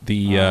that?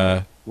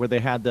 Where they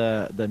had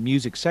the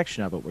music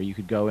section of it, where you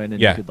could go in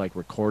and you could like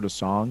record a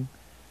song.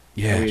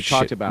 Yeah, we had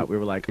talked about. We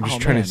were like, oh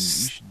man,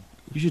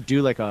 you should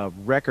do like a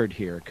record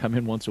here. Come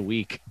in once a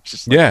week.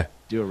 Just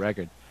do a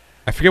record.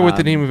 I forget what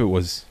the name of it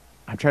was.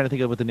 I'm trying to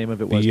think of what the name of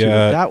it was too.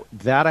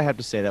 That I have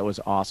to say that was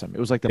awesome. It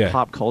was like the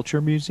Pop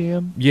Culture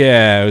Museum.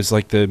 Yeah, it was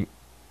like the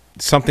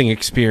something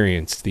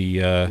experience.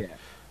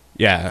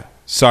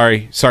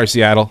 Sorry,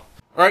 Seattle.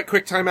 All right,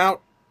 quick timeout.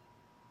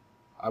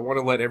 I want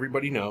to let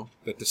everybody know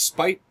that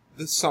despite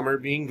the summer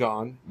being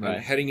gone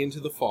and heading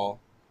into the fall,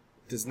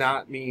 does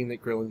not mean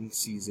that grilling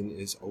season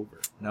is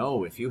over.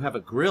 No, if you have a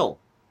grill,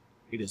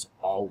 it is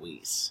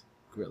always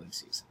grilling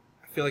season.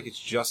 I feel like it's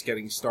just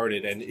getting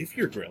started, and if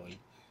you're grilling,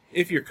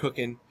 if you're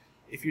cooking,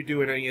 if you're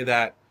doing any of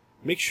that,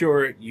 make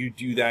sure you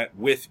do that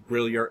with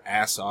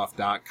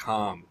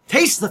GrillYourAssOff.com.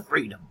 Taste the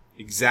freedom.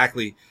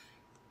 Exactly.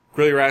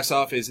 Grill Your Ass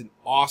Off is an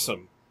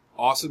awesome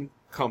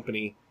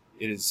company.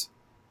 It is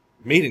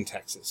made in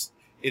Texas.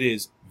 It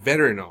is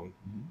veteran-owned,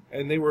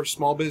 and they were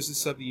Small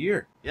Business of the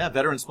Year. Yeah,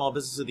 Veteran Small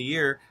Business of the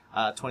Year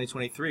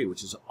 2023,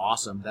 which is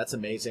awesome. That's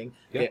amazing.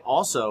 Yeah. They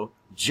also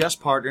just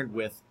partnered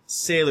with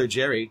Sailor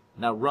Jerry.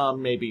 Now,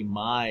 rum may be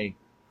my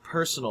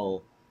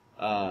personal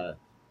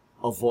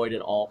avoid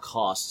at all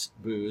costs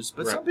booze,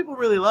 but some people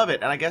really love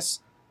it, and I guess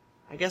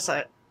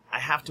I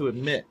have to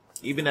admit,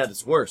 even at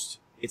its worst,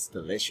 it's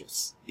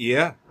delicious.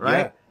 Yeah. Right?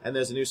 Yeah. And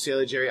there's a new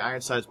Sailor Jerry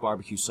Ironsides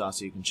barbecue sauce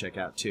that you can check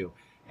out, too.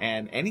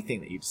 And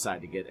anything that you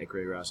decide to get at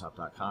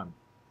GrillYourAssOff.com.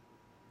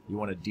 You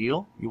want a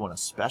deal? You want a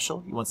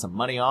special? You want some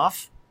money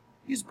off?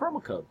 Use the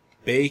promo code.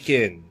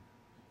 Bacon.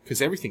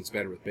 Because everything's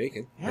better with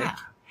bacon. Yeah. Right?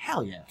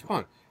 Hell yeah. Come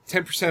on.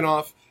 10%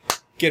 off.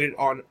 Get it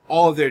on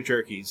all of their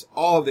jerkies,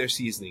 all of their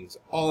seasonings,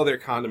 all of their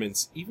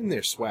condiments, even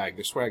their swag.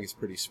 Their swag is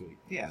pretty sweet.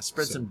 Yeah,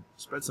 spread some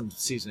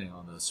seasoning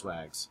on those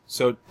swags.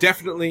 So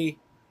definitely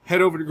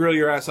head over to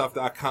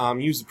GrillYourAssOff.com,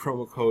 use the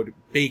promo code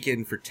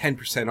BACON for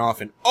 10% off,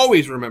 and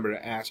always remember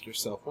to ask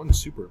yourself one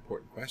super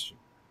important question.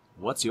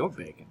 What's your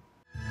bacon?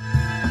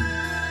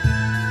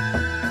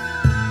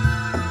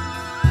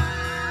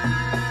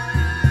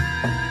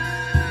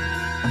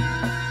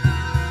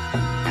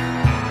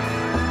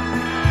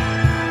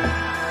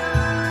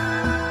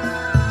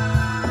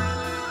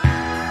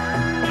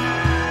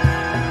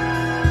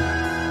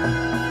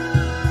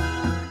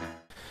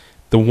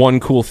 The one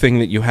cool thing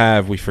that you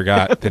have, we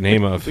forgot the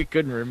name of. We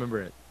couldn't remember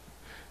it.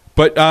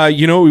 But,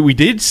 you know, we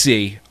did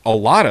see a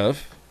lot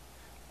of,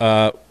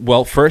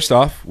 well, first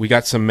off, we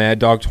got some Mad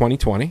Dog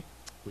 2020.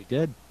 We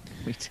did.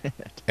 We did.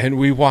 And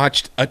we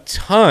watched a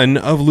ton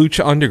of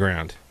Lucha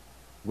Underground.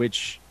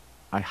 Which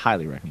I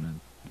highly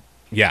recommend.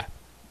 Yeah.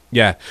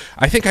 Yeah.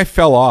 I think I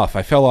fell off.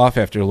 I fell off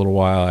after a little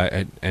while.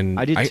 And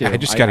I did too. I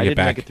just got to get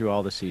back. I didn't make it through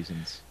all the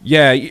seasons.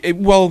 Yeah.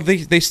 Well,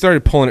 they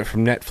started pulling it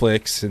from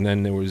Netflix, and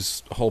then there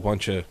was a whole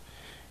bunch of,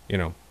 you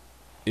know,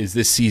 is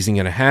this season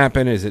going to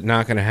happen? Is it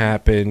not going to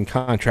happen?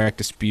 Contract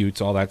disputes,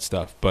 all that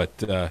stuff.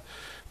 But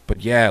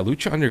yeah,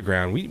 Lucha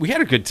Underground, we had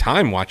a good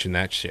time watching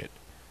that shit.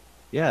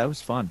 Yeah, it was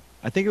fun.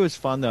 I think it was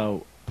fun,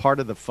 though. Part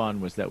of the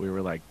fun was that we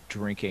were, like,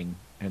 drinking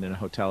and in a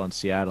hotel in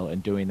Seattle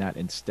and doing that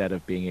instead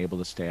of being able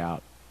to stay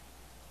out.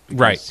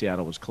 Right.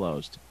 Seattle was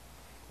closed.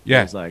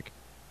 Yeah. It was like,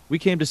 we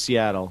came to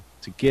Seattle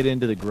to get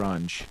into the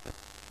grunge,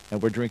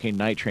 and we're drinking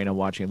Night Train and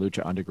watching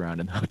Lucha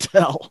Underground in the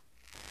hotel.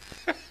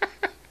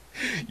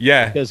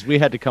 Yeah, because we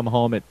had to come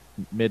home at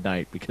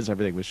midnight because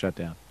everything was shut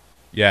down.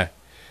 Yeah,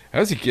 that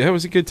was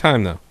a good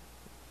time though.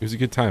 It was a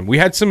good time. We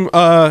had some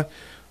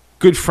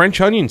good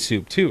French onion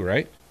soup too,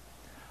 right?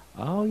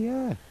 Oh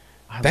yeah,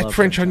 that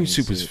French onion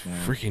soup was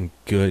freaking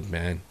good,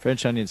 man.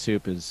 French onion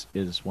soup is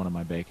one of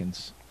my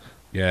bacons.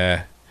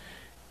 Yeah,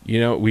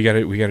 you know we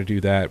gotta do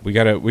that. We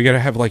gotta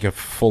have like a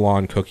full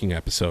on cooking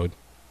episode,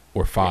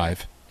 or 5.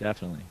 Yeah.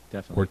 Definitely.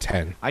 Or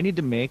 10. I need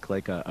to make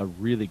like a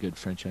really good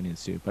French onion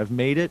soup. I've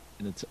made it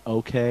and it's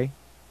okay,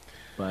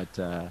 but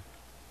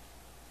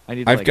I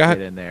need to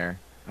get in there.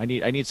 I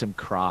need some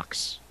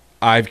Crocs.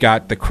 I've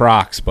got the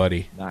Crocs,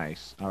 buddy.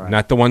 Nice. All right.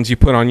 Not the ones you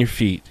put on your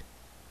feet.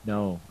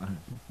 No.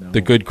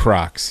 The good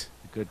Crocs.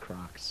 The good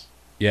Crocs.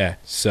 Yeah.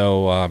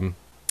 So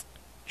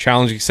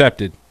challenge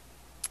accepted.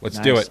 Let's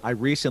do it. I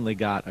recently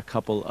got a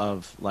couple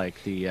of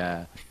like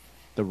the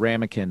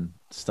ramekin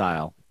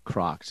style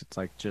Crocs. It's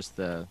like just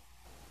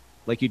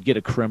like you'd get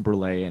a creme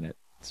brulee in it.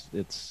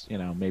 It's you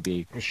know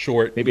maybe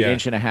short, maybe an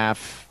inch and a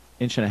half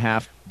inch and a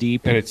half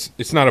deep. And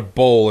it's not a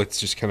bowl. It's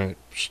just kind of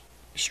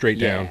straight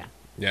down.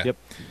 Yeah. Yep.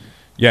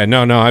 Yeah,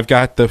 no, I've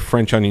got the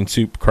French onion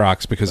soup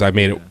Crocs because I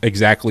made it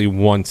exactly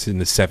once in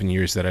the 7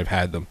 years that I've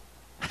had them.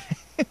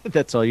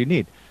 That's all you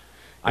need.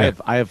 Yeah.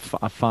 I have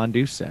a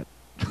fondue set.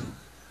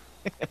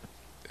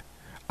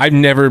 I've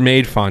never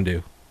made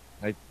fondue.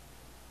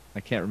 I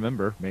can't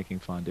remember making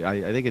fondue.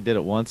 I think I did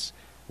it once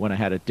when I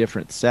had a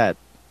different set.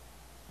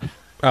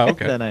 Oh,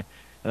 okay. And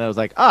I was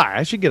like,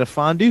 I should get a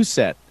fondue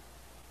set.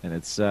 And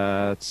it's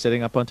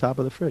sitting up on top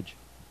of the fridge.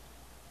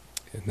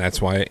 And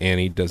that's why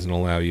Annie doesn't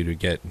allow you to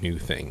get new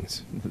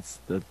things.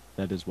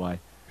 That is why.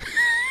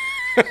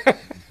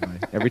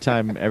 Every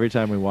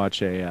time we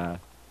watch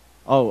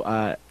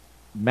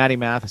Matty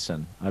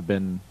Matheson, I've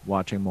been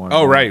watching more.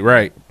 Oh,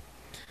 right.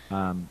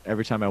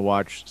 Every time I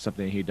watch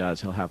something he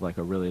does, he'll have like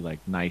a really like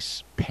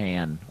nice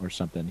pan or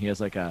something. He has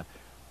like a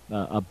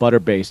butter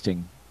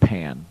basting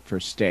pan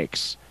for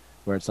steaks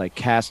where it's like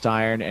cast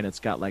iron and it's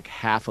got like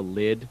half a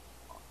lid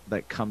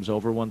that comes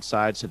over one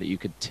side so that you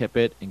could tip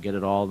it and get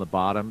it all in the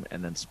bottom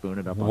and then spoon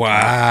it up on top.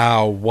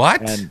 Wow,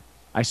 what? And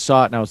I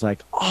saw it and I was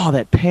like, "Oh,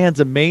 that pan's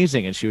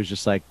amazing." And she was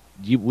just like,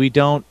 "We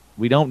don't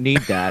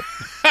need that."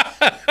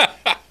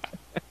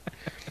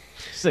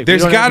 Like,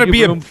 there's got to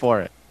be room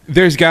for it.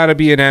 There's got to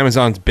be an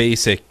Amazon's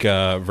Basic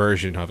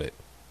version of it.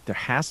 There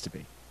has to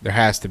be. There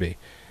has to be.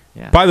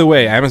 Yeah. By the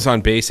way,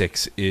 Amazon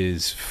Basics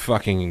is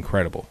fucking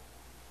incredible.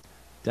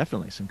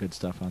 Definitely some good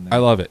stuff on there. I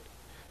love it.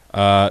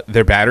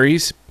 Their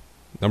batteries,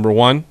 number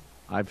one.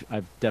 I've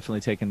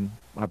definitely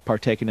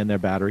partaken in their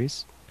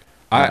batteries.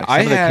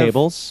 I have the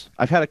cables.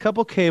 I've had a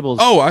couple cables.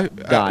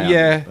 Die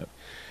yeah.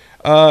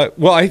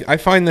 Well, I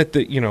find that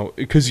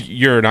because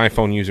you're an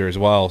iPhone user as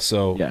well,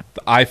 so yeah.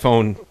 The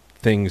iPhone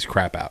things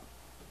crap out.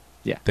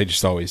 Yeah, they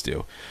just always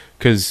do,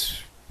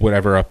 because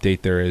whatever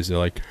update there is, they're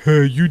like,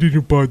 "Hey, you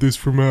didn't buy this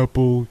from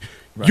Apple,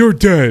 you're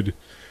dead,"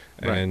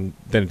 and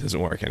then it doesn't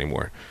work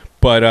anymore.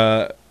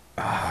 But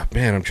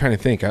man, I'm trying to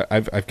think.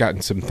 I've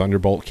gotten some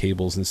Thunderbolt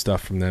cables and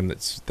stuff from them.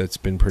 That's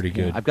been pretty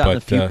good. I've gotten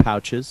a few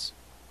pouches.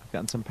 I've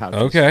gotten some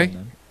pouches. Okay. From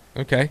them.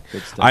 Okay.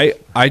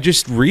 I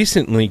just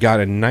recently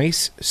got a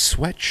nice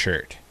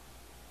sweatshirt.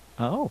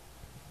 Oh.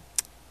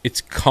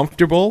 It's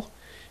comfortable.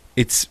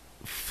 It's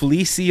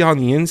fleecy on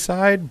the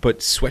inside, but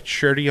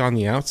sweatshirty on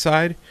the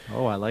outside.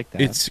 Oh, I like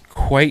that. It's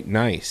quite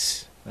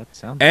nice. That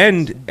sounds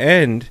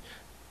and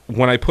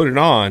when I put it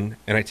on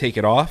and I take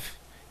it off,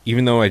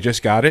 even though I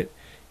just got it,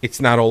 it's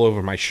not all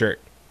over my shirt.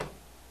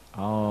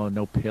 Oh,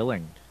 no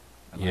pilling.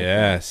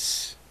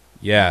 Yes.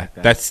 Yeah,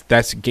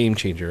 that's a game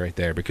changer right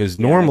there, because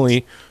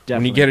normally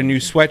when you get a new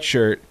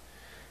sweatshirt,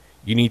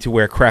 you need to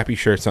wear crappy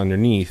shirts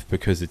underneath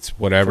because it's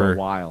whatever. For a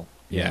while.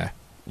 Yeah.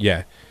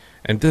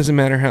 And it doesn't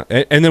matter how.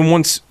 And then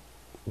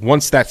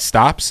once that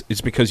stops,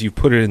 it's because you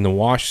put it in the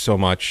wash so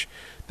much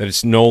that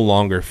it's no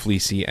longer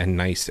fleecy and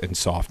nice and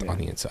soft on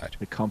the inside.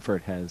 The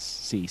comfort has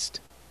ceased.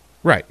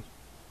 Right.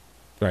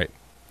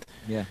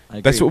 Yeah, I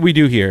agree. That's what we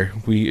do here.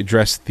 We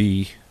address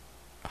the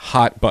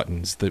hot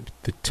buttons, the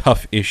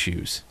tough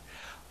issues.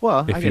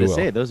 Well, I gotta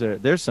say,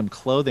 there's some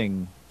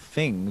clothing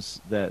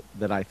things that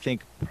I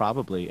think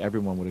probably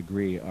everyone would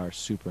agree are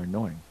super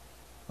annoying.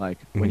 Like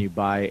when you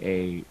buy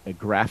a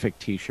graphic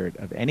T-shirt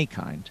of any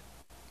kind,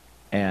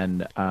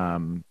 and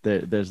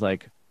there's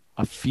like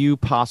a few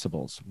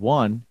possibles.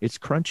 One, it's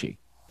crunchy.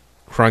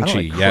 I don't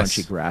like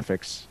crunchy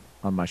graphics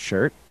on my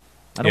shirt.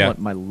 I don't want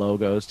my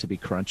logos to be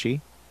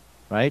crunchy,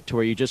 right? To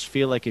where you just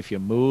feel like if you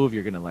move,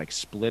 you're gonna like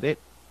split it,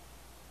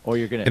 or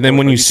you're gonna. And then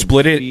when you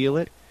split it, feel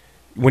it.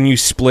 When you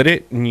split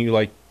it and you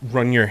like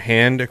run your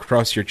hand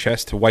across your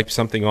chest to wipe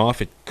something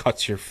off, it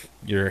cuts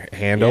your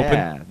hand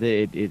open.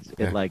 Yeah,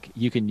 it like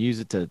you can use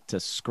it to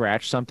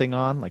scratch something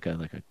on, like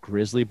a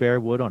grizzly bear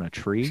would on a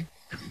tree.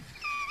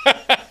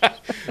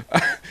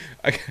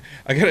 I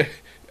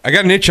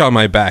got an itch on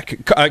my back.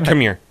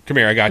 Come here,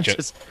 I got you.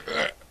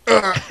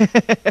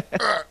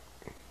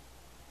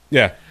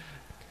 Yeah.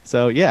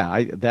 So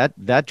yeah,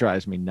 that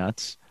drives me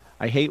nuts.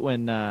 I hate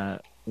when a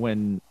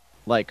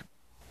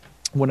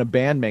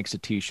band makes a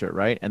T-shirt,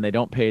 right, and they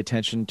don't pay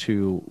attention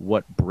to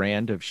what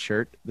brand of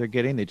shirt they're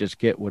getting. They just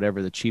get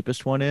whatever the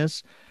cheapest one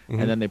is,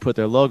 and then they put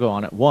their logo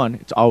on it. One,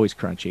 it's always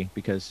crunchy,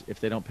 because if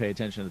they don't pay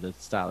attention to the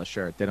style of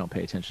shirt, they don't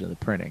pay attention to the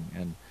printing,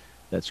 and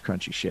that's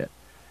crunchy shit.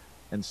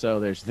 And so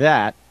there's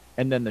that.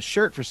 And then the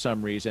shirt, for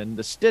some reason,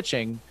 the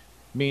stitching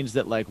means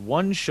that like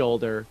one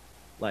shoulder,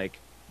 like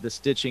the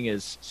stitching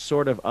is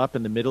sort of up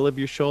in the middle of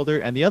your shoulder,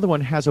 and the other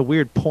one has a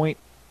weird point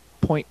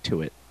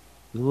to it,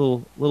 a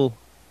little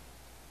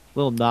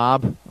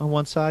knob on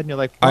one side, and you're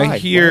like, why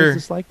is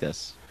this like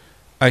this?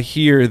 I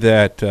hear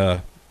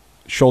that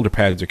shoulder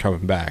pads are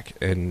coming back,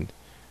 and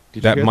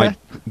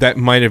that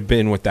might have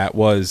been what that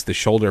was. The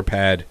shoulder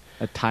pad,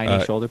 a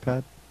tiny shoulder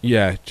pad.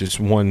 Yeah, just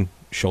one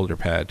shoulder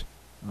pad.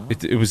 Oh.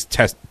 It was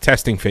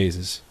testing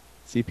phases.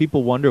 See,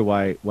 people wonder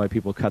why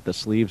people cut the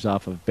sleeves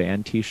off of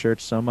band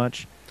T-shirts so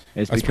much.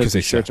 It's because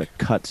the shirts are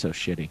cut so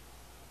shitty.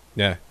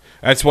 Yeah,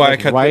 that's why I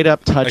cut right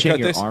up touching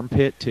your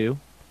armpit too.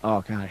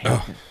 Oh god, I hate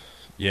that.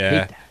 Yeah.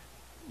 Hate that.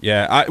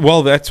 Yeah.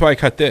 Well, that's why I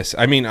cut this.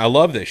 I mean, I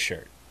love this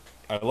shirt.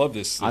 I love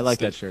this. I like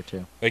that shirt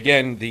too.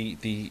 Again,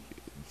 the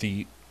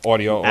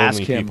audio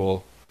only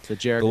people. The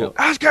Jericho.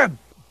 Ask him.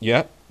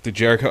 Yeah, the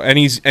Jericho, and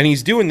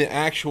he's doing the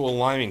actual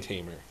liming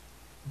tamer.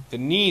 The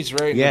knees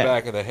right in the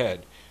back of the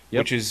head,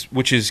 which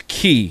is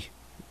key.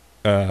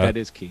 That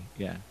is key.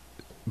 Yeah.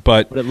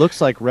 But it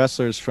looks like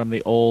wrestlers from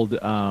the old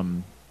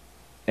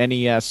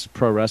NES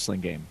pro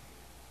wrestling game.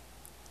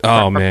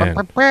 Oh man.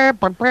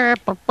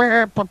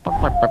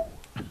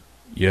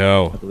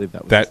 Yo, I believe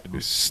that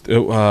was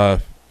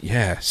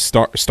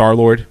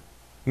Star-Lord.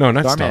 No,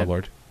 not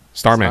Star-Lord.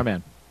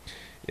 Starman.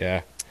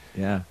 Yeah.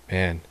 Yeah.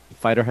 Man.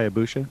 Fighter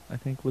Hayabusa, I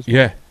think was.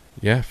 Yeah.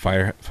 Yeah,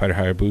 Fighter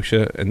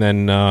Hayabusa, and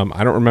then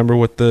I don't remember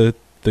what the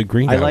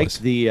green guy was.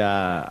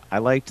 I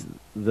liked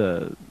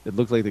the. It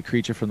looked like the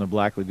creature from the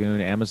Black Lagoon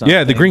Amazon. Yeah,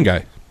 thing. the green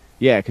guy.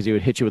 Yeah, because he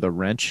would hit you with a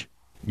wrench.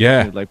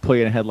 Yeah. He would like pull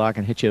you in a headlock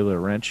and hit you with a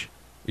wrench.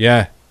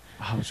 Yeah.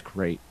 Oh, it was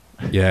great.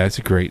 Yeah, it's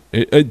a great.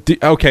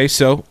 Okay,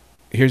 so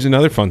here's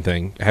another fun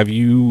thing. Have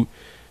you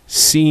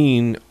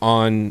seen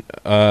on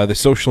the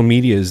social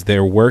medias?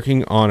 They're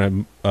working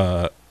on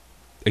a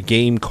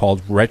game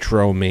called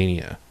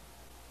Retromania.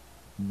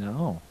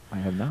 No, I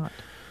have not.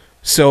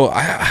 So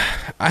I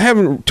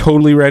haven't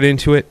totally read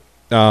into it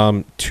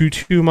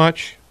too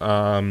much.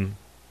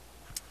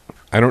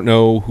 I don't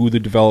know who the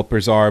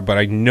developers are, but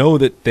I know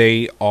that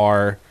they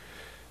are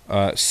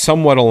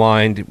somewhat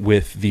aligned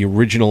with the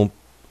original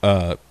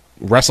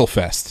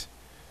WrestleFest,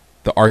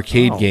 the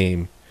arcade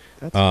game,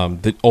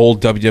 the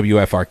old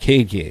WWF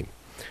arcade game.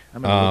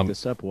 I'm gonna look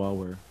this up while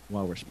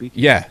we're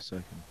speaking. Yeah,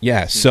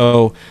 yeah.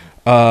 So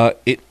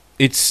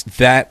it's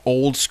that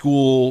old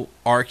school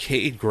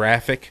arcade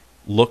graphic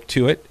look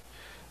to it.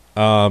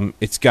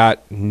 It's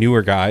got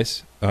newer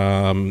guys.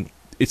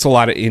 It's a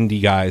lot of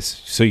indie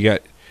guys. So you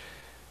got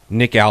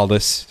Nick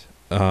Aldis,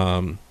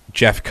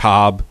 Jeff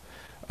Cobb.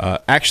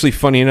 Actually,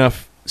 funny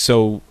enough,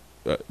 so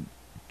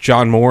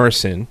John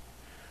Morrison,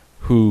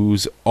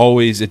 who's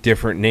always a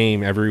different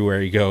name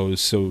everywhere he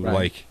goes. So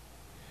like,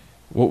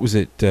 what was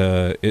it?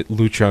 At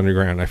Lucha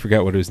Underground, I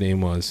forget what his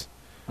name was.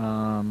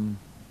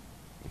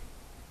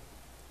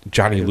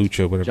 Johnny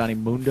Lucha, whatever. Johnny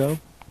Mundo.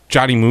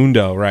 Johnny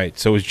Mundo, right?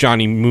 So it was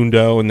Johnny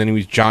Mundo, and then he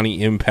was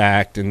Johnny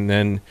Impact, and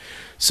then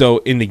so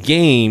in the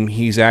game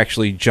he's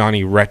actually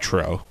Johnny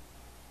Retro.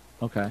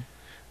 Okay.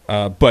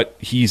 But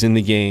he's in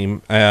the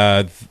game.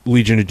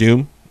 Legion of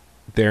Doom,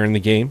 they're in the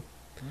game.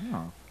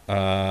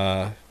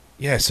 Oh.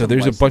 Yeah. So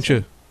there's a bunch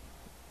of.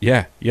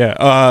 Yeah.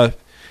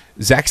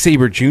 Zack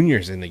Sabre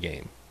Jr.'s in the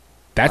game.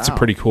 That's a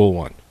pretty cool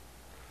one.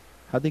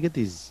 How'd they get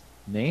these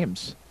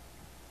names?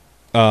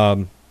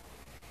 I'm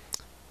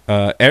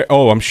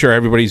sure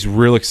everybody's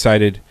real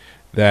excited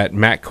that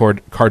Matt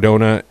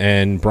Cardona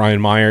and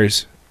Brian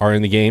Myers are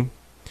in the game.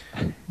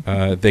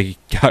 They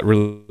got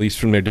released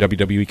from their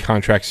WWE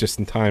contracts just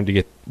in time to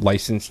get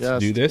licensed to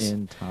do this. Just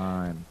in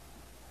time.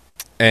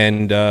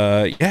 And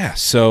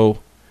so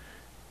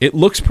it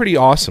looks pretty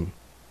awesome.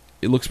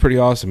 Are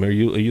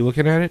you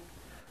looking at it?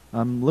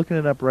 I'm looking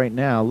it up right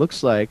now.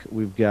 Looks like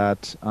we've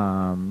got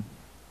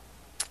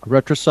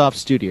Retrosoft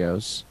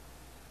Studios.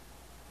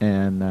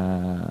 And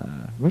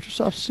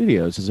Retrosoft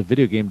Studios is a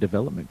video game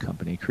development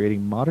company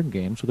creating modern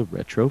games with a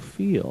retro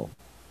feel.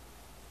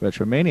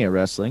 Retromania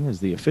Wrestling is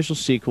the official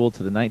sequel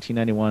to the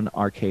 1991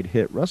 arcade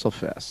hit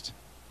WrestleFest.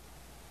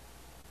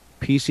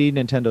 PC,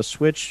 Nintendo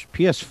Switch,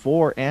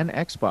 PS4, and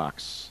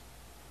Xbox.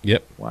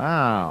 Yep.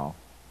 Wow.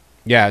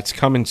 Yeah, it's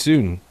coming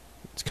soon.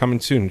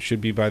 It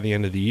should be by the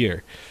end of the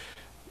year.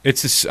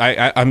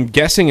 I'm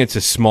guessing it's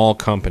a small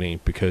company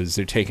because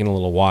they're taking a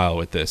little while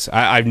with this.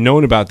 I've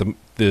known about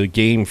the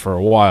game for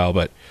a while,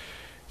 but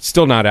it's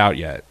still not out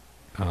yet.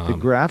 The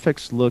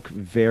graphics look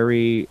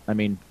very,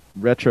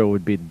 retro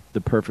would be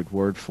the perfect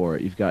word for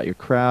it. You've got your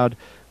crowd.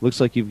 Looks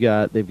like they've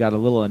got a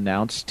little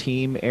announce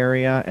team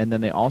area, and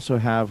then they also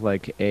have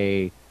like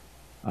a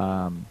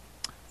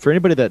for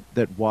anybody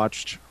that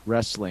watched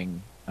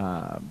wrestling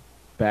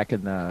back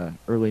in the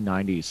early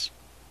 90s,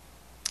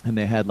 and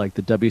they had like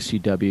the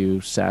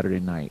WCW Saturday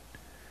Night,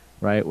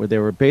 right, where they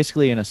were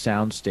basically in a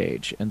sound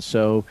stage, and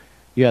so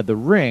you had the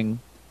ring,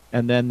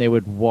 and then they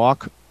would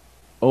walk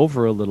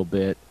over a little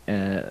bit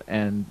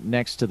and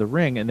next to the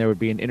ring, and there would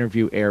be an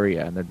interview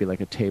area, and there'd be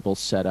like a table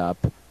set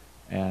up,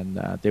 and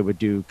they would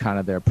do kind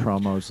of their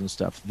promos and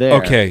stuff there.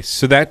 Okay,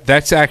 so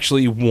that's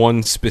actually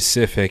one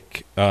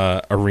specific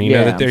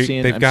arena that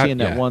they've got. I'm seeing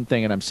that one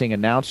thing, and I'm seeing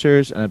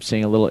announcers, and I'm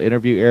seeing a little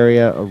interview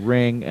area, a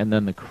ring, and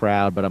then the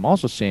crowd. But I'm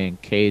also seeing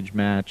cage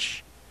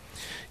match.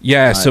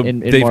 Yeah, so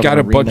they've got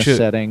a bunch of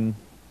setting.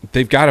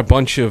 They've got a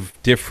bunch of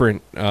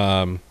different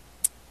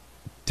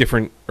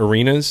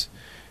arenas.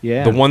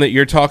 Yeah. The one that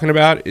you're talking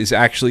about is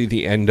actually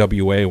the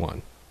NWA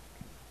one.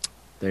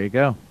 There you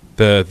go.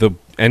 The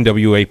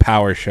NWA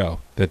Power Show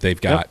that they've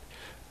got.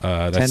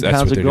 Yep. 10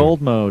 pounds of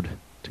gold mode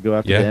to go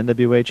after the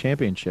NWA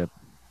Championship.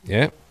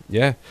 Yeah,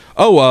 yeah.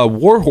 Oh,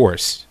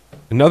 Warhorse,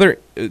 another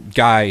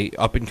guy,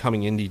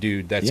 up-and-coming indie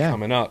dude that's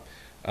coming up.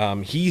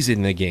 He's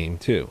in the game,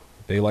 too.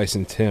 They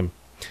licensed him.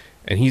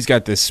 And he's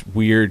got this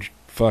weird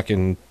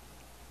fucking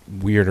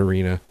weird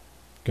arena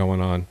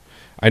going on.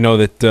 I know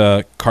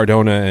that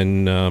Cardona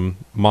and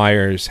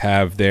Myers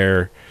have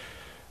their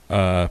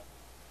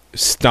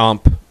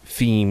stomp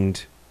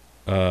themed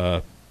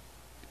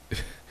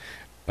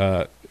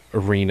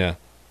arena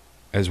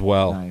as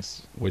well.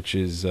 Nice. Which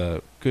is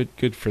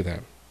good for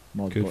them.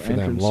 Multiple good for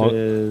them.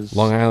 entrances.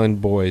 Long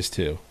Island boys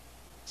too.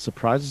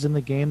 Surprises in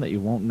the game that you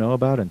won't know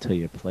about until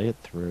you play it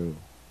through.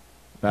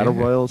 Battle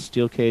royals,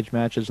 steel cage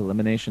matches,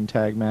 elimination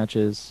tag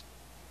matches.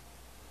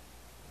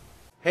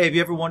 Hey, have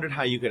you ever wondered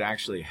how you could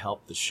actually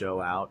help the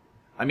show out?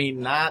 I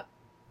mean, not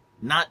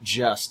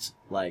just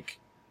like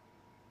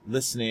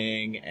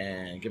listening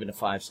and giving a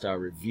 5-star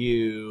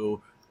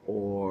review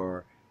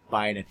or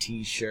buying a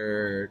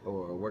T-shirt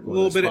or working with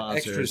a little bit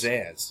sponsors. of extra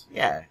zazz.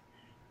 Yeah.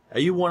 Are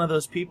you one of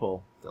those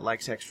people that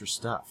likes extra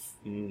stuff?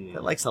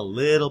 That likes a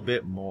little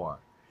bit more?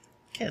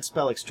 Can't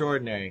spell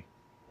extraordinary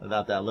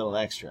without that little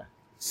extra.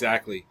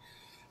 Exactly.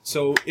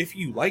 So if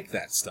you like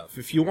that stuff,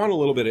 if you want a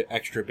little bit of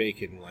extra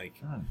bacon,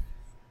 like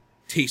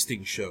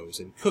tasting shows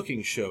and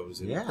cooking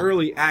shows and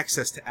early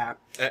access to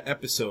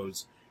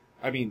episodes,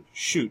 I mean,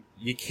 shoot,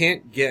 you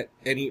can't get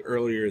any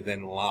earlier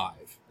than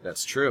live.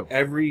 That's true.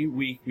 Every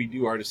week we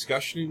do our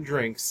discussion and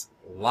drinks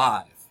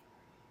live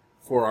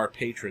for our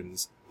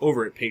patrons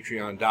over at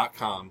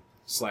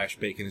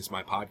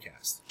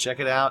patreon.com/baconismypodcast. Check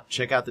it out.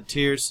 Check out the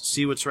tiers.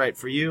 See what's right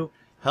for you.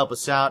 Help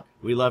us out.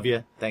 We love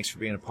you. Thanks for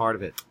being a part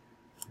of it.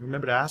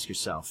 Remember to ask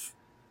yourself,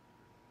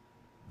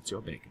 what's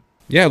your bacon?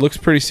 Yeah, it looks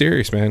pretty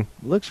serious, man.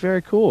 It looks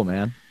very cool,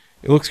 man.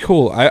 It looks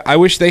cool. I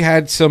wish they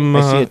had some...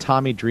 I see a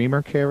Tommy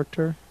Dreamer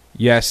character.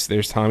 Yes,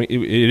 there's Tommy.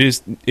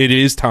 It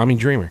is Tommy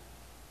Dreamer.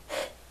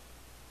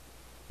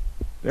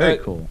 Very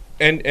cool.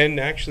 And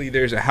actually,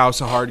 there's a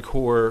House of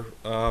Hardcore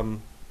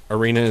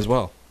arena as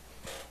well.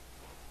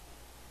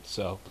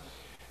 So,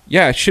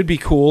 yeah, it should be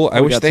cool. I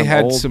wish they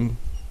had some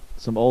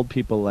old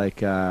people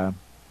like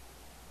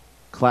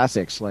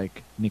classics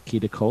like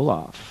Nikita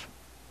Koloff.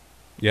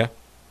 Yeah.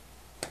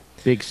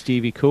 Big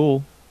Stevie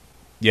Cool.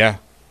 Yeah.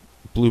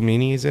 Blue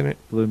Meanie's in it.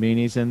 Blue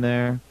Meanie's in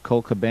there.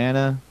 Cole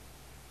Cabana.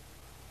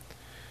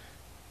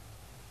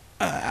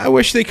 I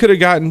wish they could have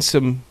gotten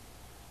some,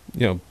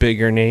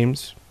 bigger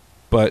names,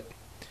 but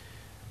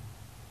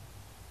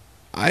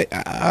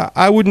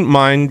I wouldn't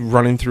mind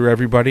running through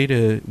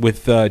everybody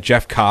with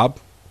Jeff Cobb.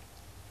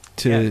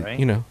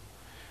 That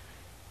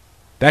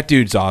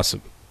dude's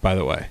awesome, by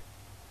the way.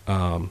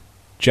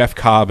 Jeff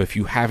Cobb, if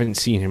you haven't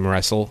seen him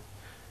wrestle,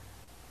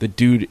 the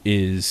dude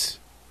is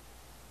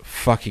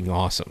fucking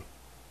awesome.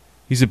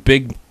 He's a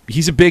big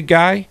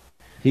guy.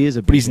 He is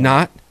but he's guy.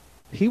 Not.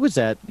 He was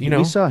at.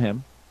 We saw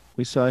him.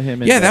 We saw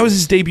him. Yeah, that was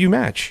his debut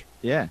match.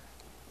 Yeah.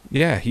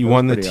 Yeah, he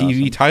won the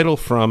TV title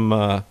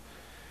from.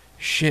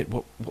 Shit,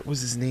 what was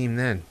his name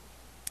then?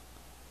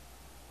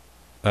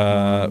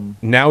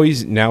 Now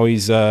he's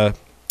the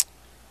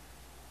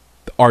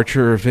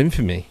Archer of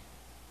Infamy.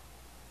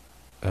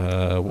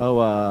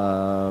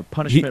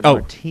 Punishment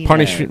Martinez.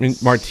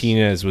 Punishment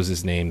Martinez was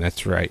his name.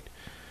 That's right.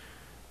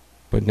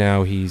 But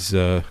now he's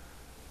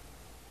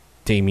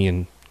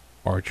Damian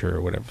Archer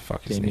or whatever the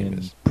fuck his name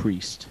is.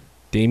 Priest.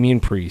 Damian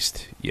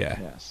Priest. Yeah.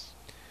 Yes.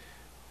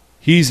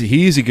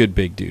 He's a good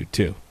big dude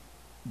too.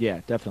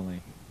 Yeah,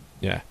 definitely.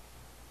 Yeah.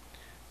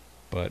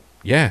 But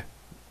yeah,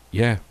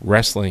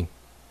 wrestling.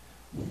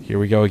 Here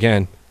we go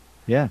again.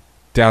 Yeah.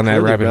 Down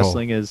that rabbit hole.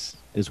 Wrestling is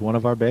one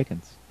of our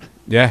bacons.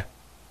 Yeah.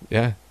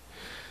 Yeah.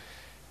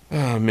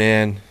 Oh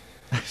man.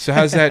 So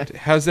how's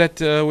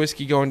that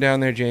whiskey going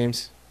down there,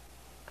 James?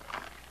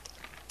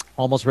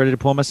 Almost ready to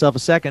pour myself a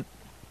second.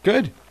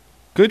 Good.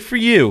 Good for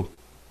you.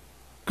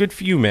 Good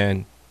for you,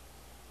 man.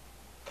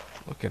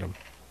 Look at him.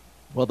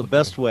 Well, the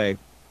best way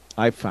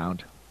I've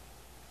found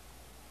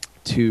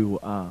to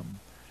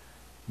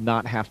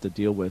not have to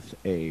deal with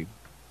a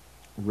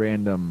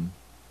random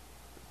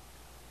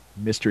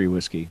mystery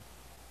whiskey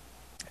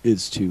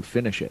is to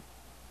finish it.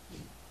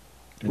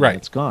 And right. Then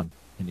it's gone.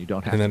 And you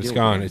don't have and to then deal it's with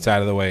gone. it. It's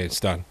out of the way. It's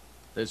done.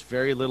 There's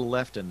very little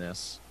left in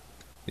this.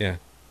 Yeah.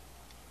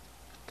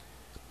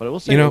 But I will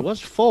say it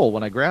was full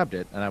when I grabbed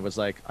it, and I was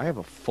like, I have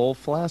a full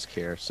flask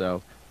here,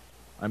 so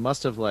I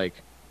must have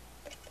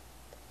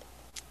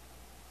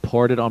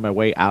poured it on my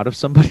way out of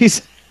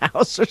somebody's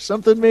house or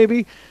something,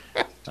 maybe.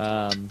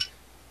 I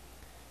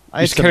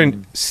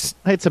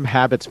had some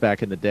habits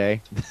back in the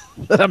day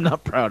that I'm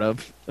not proud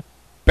of.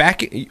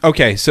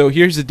 Okay, so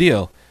here's the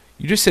deal.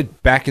 You just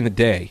said back in the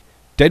day.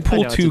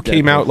 Deadpool 2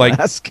 came out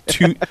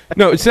two.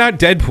 No, it's not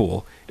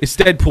Deadpool. It's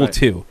Deadpool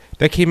 2.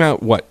 That came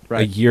out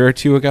a year or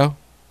two ago.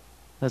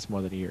 That's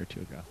more than a year or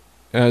two ago.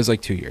 It was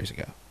like 2 years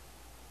ago.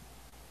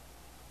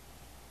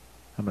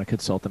 I'm gonna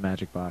consult the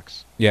magic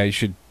box. Yeah, you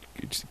should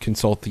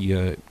consult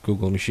the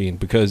Google machine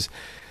because,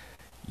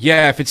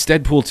 if it's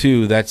Deadpool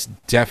 2, that's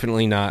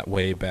definitely not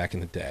way back in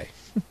the day.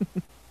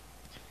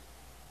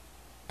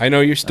 I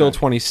know you're still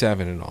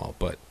 27 and all,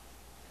 but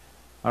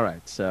all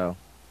right. So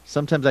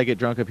sometimes I get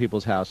drunk at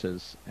people's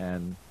houses,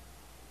 and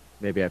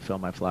maybe I fill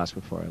my flask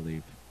before I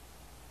leave.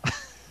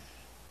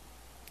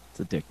 It's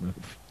a dick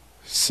move.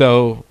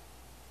 So,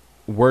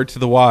 word to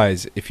the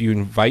wise, if you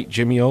invite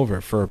Jimmy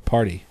over for a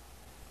party,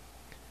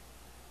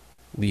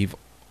 leave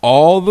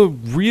all the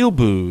real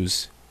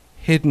booze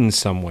hidden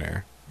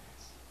somewhere,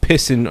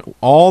 piss in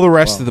all the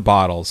rest of the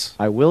bottles.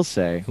 I will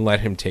say, and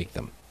let him take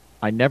them.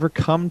 I never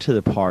come to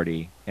the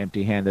party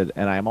empty-handed,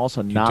 and I'm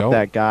also not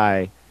that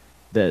guy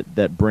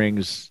that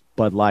brings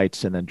Bud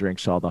Lights and then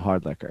drinks all the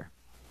hard liquor.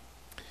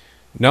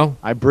 No.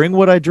 I bring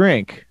what I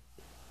drink.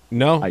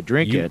 No. I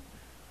drink it.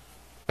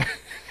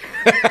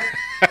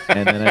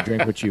 And then I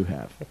drink what you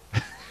have.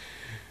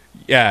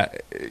 Yeah.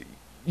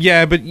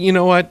 Yeah, but you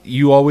know what?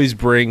 You always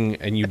bring,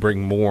 and you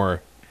bring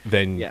more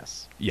than...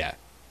 Yes. Yeah.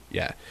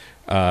 Yeah.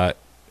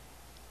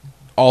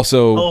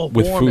 Also,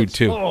 with food,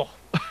 too.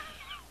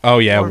 Oh,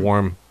 yeah,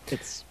 warm.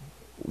 It's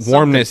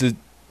warmness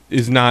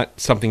is not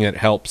something that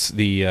helps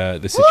the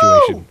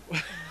situation. Woo!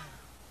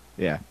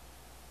 Yeah.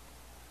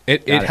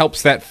 It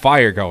helps that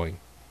fire going.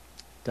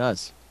 It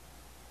does.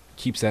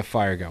 Keeps that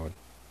fire going.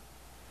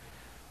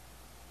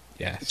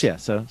 Yes. Yeah,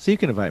 so you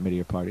can invite me to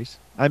your parties.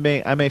 I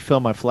may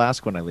fill my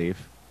flask when I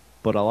leave,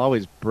 but I'll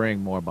always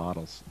bring more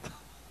bottles.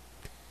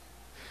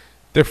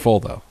 They're full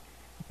though.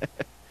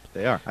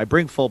 They are. I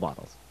bring full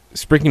bottles.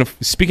 Speaking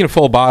of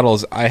full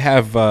bottles, I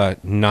have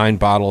 9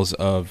 bottles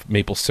of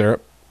maple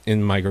syrup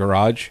in my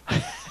garage.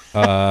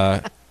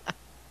 I'm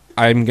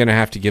gonna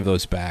have to give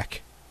those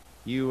back.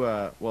 You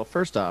well,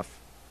 first off,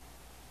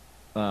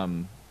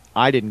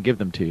 I didn't give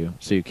them to you,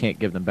 so you can't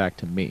give them back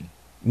to me.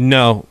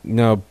 No,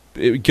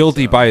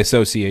 guilty by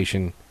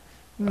association.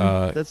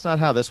 That's not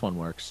how this one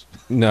works.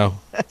 No,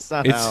 that's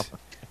not how.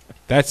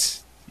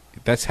 That's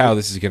how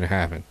this is gonna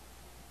happen.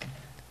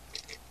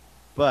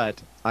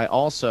 But I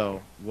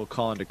also will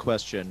call into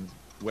question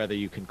whether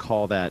you can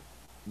call that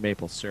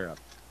maple syrup.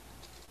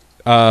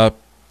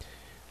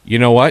 You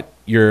know what?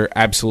 You're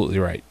absolutely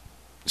right.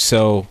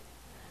 So,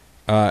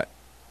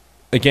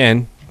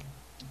 again,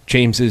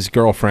 James's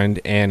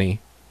girlfriend, Annie,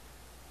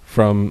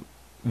 from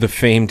the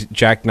famed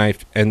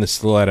Jackknife and the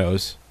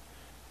Stilettos.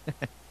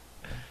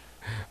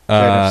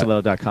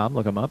 Stiletto.com,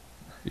 look them up.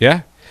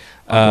 Yeah.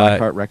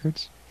 Blackheart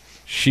Records.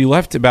 She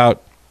left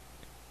about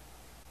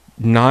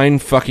 9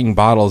 fucking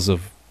bottles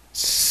of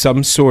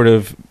some sort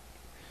of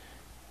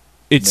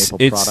it's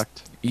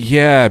product.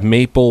 Yeah,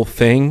 maple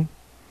thing.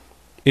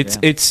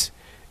 It's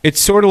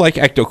sort of like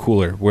Ecto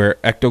Cooler, where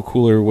Ecto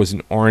Cooler was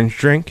an orange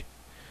drink,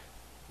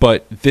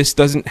 but this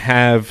doesn't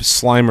have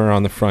Slimer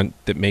on the front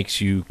that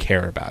makes you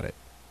care about it.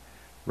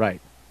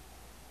 Right.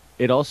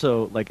 It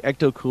also, like,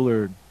 Ecto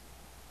Cooler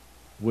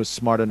was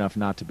smart enough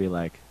not to be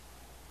like,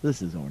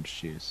 this is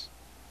orange juice,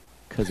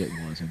 because it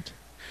wasn't.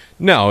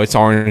 No, it's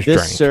orange drink.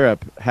 This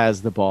syrup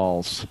has the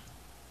balls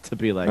to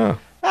be like,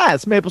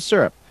 it's maple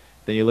syrup.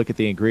 Then you look at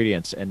the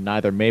ingredients, and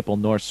neither maple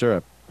nor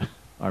syrup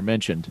are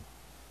mentioned.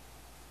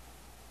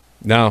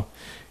 No,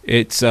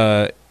 it's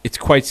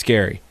quite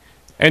scary,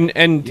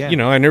 and you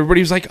know, and everybody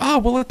was like, oh,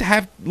 well,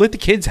 let the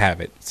kids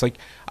have it. It's like,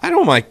 I don't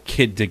want my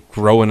kid to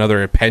grow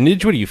another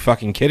appendage. What are you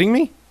fucking kidding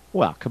me?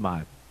 Well, come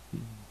on,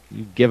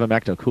 you give him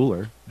Ecto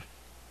Cooler.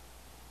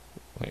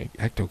 Like,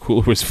 Ecto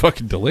Cooler was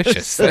fucking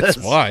delicious. That's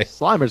why.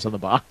 Slimer's on the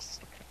box.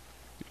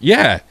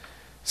 Yeah,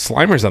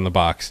 Slimer's on the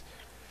box.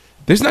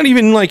 There's not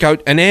even like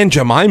an Aunt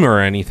Jemima or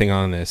anything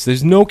on this.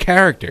 There's no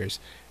characters.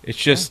 It's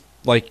just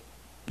like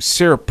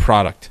syrup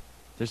product.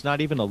 There's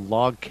not even a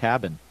log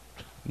cabin.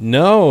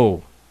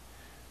 No,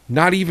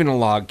 not even a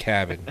log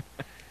cabin.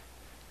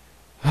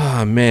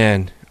 Oh,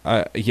 man.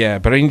 Yeah,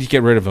 but I need to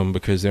get rid of them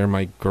because they're in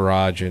my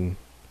garage, and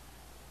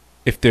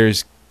if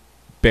there's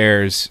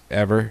bears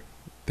ever,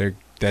 they're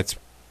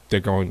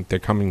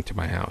coming to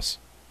my house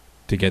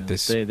to get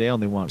this. They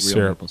only want real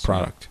syrup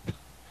product.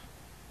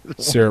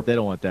 Syrup. They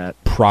don't want that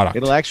product.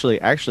 It'll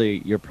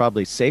actually, you're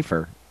probably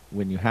safer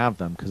when you have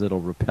them because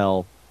it'll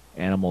repel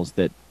animals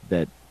that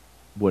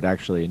would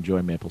actually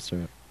enjoy maple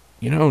syrup.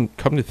 You know,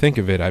 come to think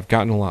of it, I've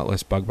gotten a lot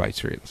less bug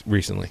bites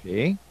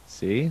recently.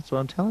 See, that's what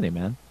I'm telling you,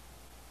 man.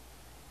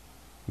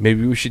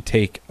 Maybe we should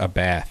take a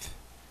bath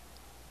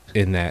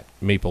in that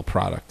maple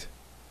product.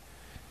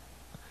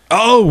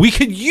 Oh, we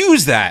could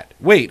use that.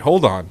 Wait,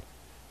 hold on.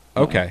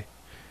 Okay,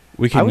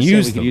 we can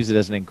use them. We could use it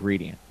as an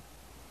ingredient.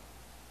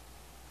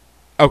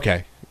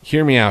 Okay,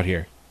 hear me out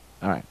here.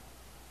 All right.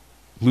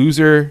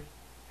 Loser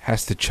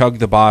has to chug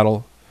the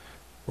bottle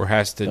or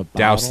has to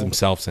douse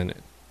themselves in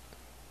it.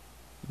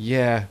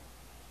 Yeah.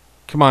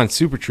 Come on,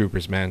 Super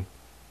Troopers, man.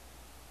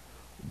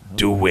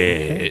 Do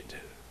it.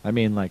 I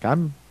mean, like,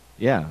 I'm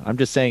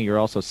just saying you're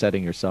also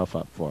setting yourself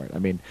up for it. I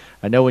mean,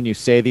 I know when you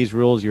say these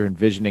rules, you're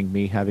envisioning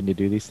me having to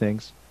do these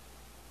things,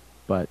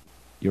 but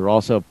you're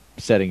also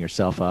setting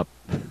yourself up.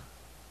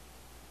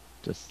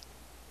 Just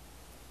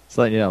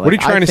letting you know. Like, what are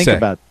you trying to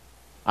say?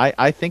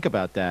 I think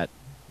about that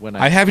when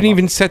I haven't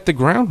even set the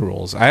ground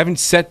rules. I haven't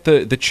set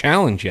the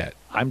challenge yet.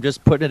 I'm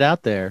just putting it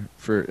out there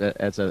for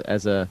as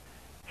a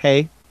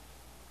hey,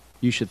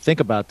 you should think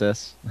about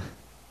this.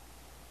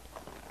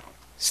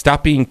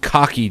 Stop being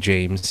cocky,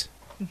 James.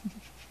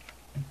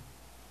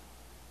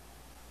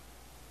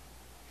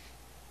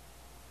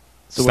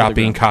 Stop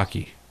being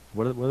cocky.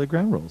 What are the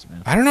ground rules,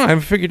 man? I don't know. I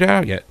haven't figured it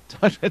out yet.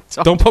 Talk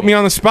Don't to put me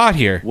on the spot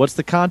here. What's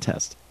the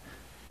contest?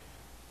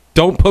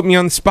 Don't put me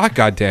on the spot,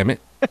 goddammit.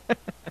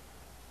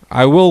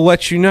 I will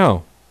let you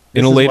know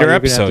in a later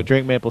Have to episode.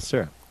 drink maple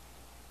syrup.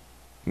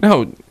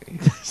 No,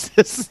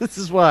 this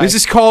is why. this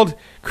is called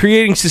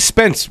creating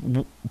suspense.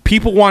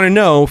 People want to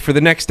know for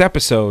the next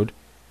episode,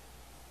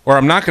 or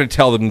I'm not going to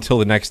tell them until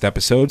the next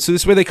episode. So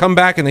this way they come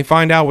back and they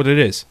find out what it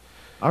is.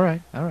 All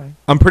right.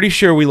 I'm pretty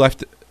sure we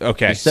left.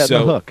 Okay, You're setting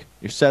the hook.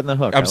 You're setting the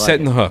hook. I'm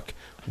setting the hook.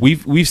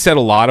 We've set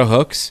a lot of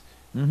hooks,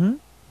 and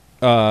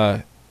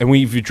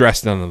we've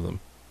addressed none of them.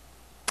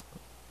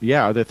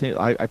 Yeah,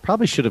 I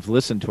probably should have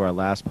listened to our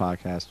last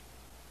podcast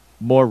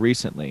more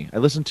recently. I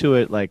listened to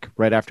it like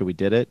right after we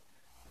did it,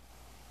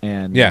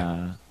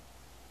 and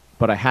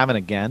but I haven't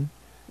again.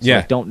 So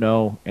I don't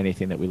know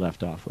anything that we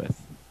left off with.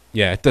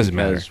 Yeah, it doesn't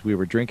matter. Because we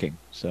were drinking.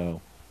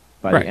 So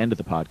by the end of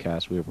the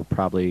podcast, we were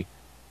probably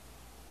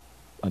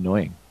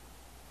annoying.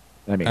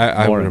 I mean,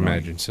 I would annoying.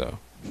 imagine so.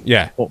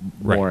 Yeah, well,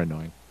 more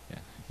annoying.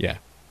 Yeah,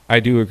 I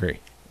do agree.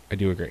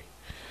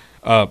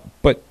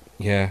 But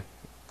yeah,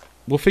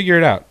 we'll figure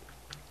it out.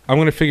 I'm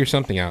going to figure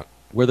something out.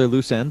 Were there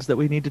loose ends that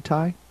we need to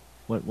tie?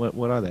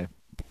 What are they?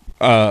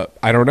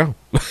 I don't know.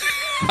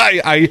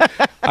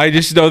 I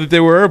just know that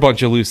there were a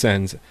bunch of loose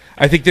ends.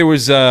 I think there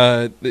was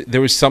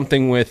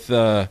something with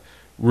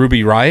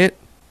Ruby Riott.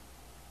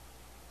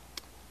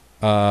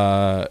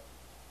 I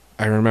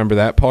remember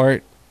that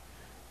part.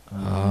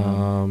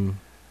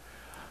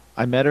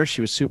 I met her.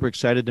 She was super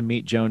excited to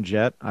meet Joan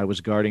Jett. I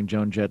was guarding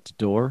Joan Jett's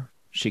door.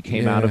 She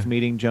came out of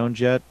meeting Joan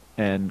Jett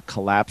and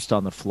collapsed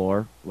on the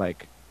floor,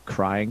 like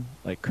crying,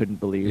 like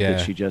couldn't believe that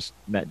she just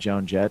met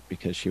Joan Jett,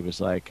 because she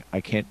was like, I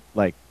can't,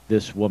 like,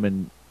 this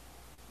woman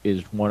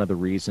is one of the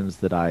reasons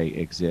that I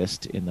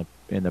exist in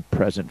the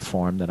present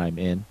form that I'm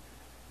in.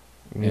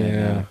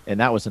 Yeah. And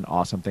that was an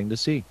awesome thing to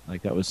see.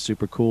 Like, that was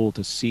super cool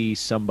to see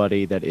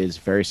somebody that is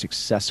very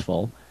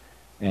successful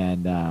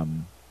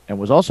and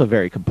was also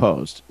very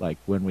composed. Like,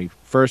 when we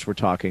first were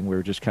talking, we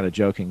were just kind of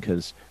joking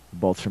because we're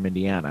both from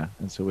Indiana.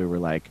 And so we were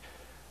like,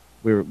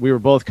 we were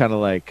both kind of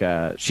like,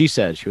 she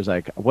was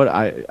like, what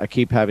I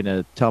keep having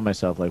to tell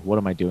myself, like, what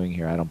am I doing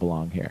here? I don't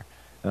belong here.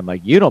 And I'm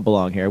like, you don't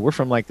belong here. We're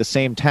from like the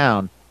same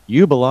town.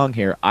 You belong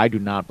here. I do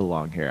not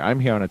belong here. I'm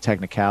here on a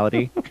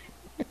technicality.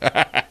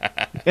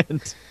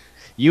 And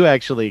you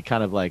actually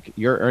kind of like,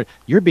 you're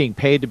being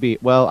paid to be,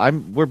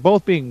 we're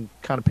both being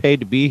kind of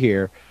paid to be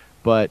here,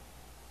 but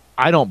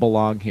I don't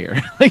belong here.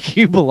 Like,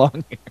 you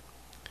belong here.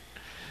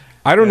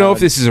 I don't know if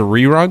this is a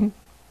rerun,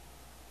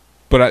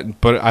 but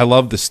I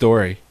love the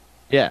story.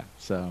 Yeah,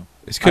 so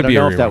this could be.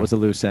 I don't know if that was a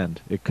loose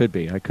end. It could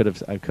be. I could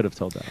have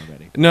told that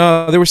already.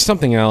 No, there was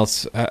something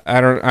else.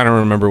 I don't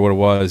remember what it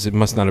was. It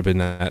must not have been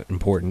that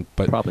important.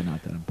 But probably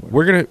not that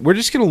important. We're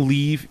just gonna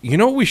leave. You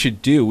know what we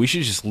should do? We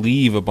should just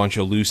leave a bunch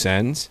of loose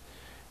ends,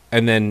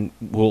 and then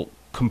we'll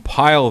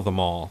compile them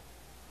all,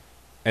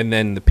 and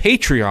then the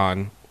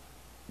Patreon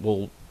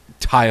will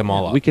tie them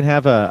all up. We can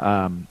have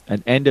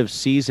an end of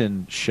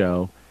season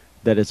show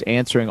that is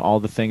answering all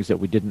the things that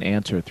we didn't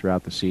answer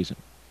throughout the season,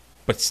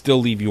 but still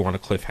leave you on a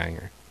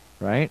cliffhanger.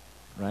 Right.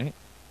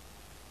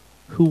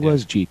 Who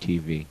was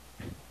GTV?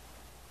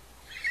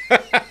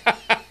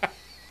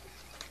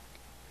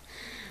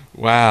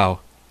 Wow,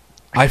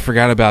 I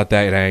forgot about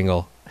that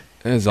angle.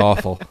 It was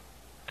awful.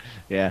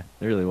 Yeah,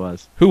 it really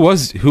was. Who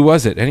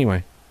was it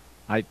anyway?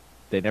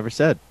 They never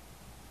said.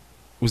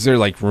 Was there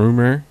like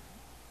rumor,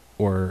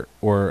 or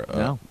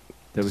no?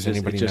 There was does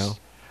anybody know?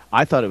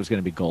 I thought it was going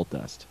to be Gold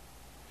Dust.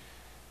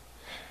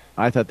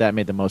 I thought that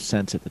made the most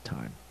sense at the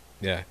time.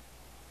 Yeah.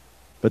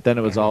 But then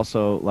it was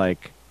also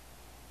like,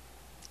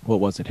 what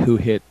was it? Who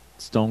hit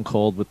Stone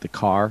Cold with the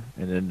car?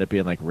 And it ended up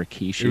being like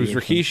Rikishi. It was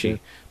Rikishi,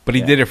 but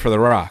he did it for The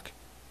Rock.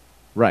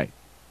 Right.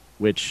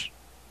 Which,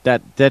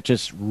 that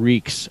just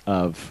reeks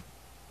of,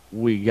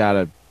 we got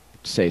to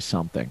say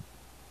something.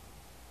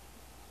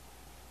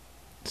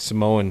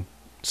 Samoan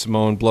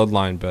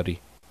bloodline,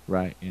 buddy.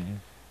 Right, yeah.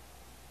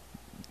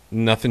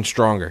 Nothing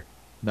stronger.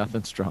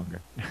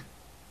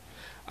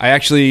 I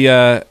actually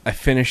I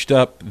finished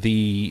up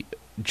the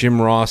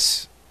Jim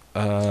Ross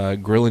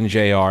Grillin'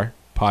 JR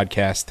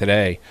podcast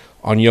today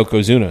on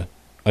Yokozuna,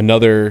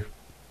 another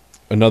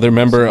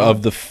member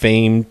of the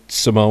famed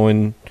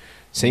Samoan,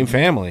 same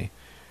family.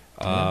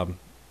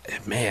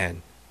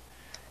 Man,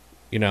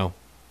 you know,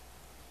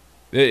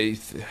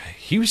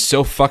 he was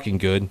so fucking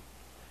good,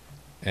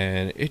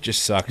 and it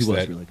just sucks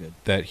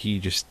that he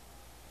just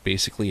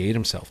basically ate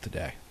himself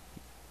today.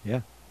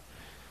 Yeah.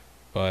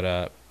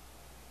 But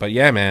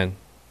yeah, man,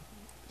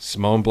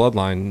 Samoan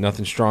bloodline,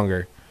 nothing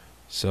stronger.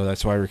 So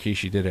that's why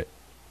Rikishi did it.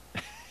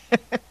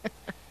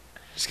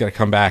 Just got to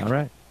come back. All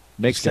right.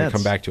 Makes just sense.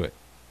 Come back to it.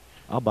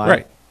 I'll buy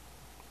it.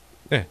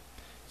 Yeah.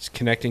 Just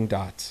connecting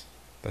dots.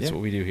 That's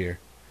what we do here.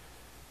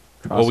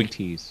 Crossing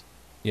T's.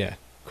 Yeah.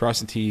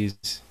 Crossing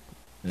T's.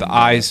 The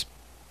I's,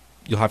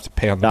 you'll have to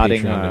pay on the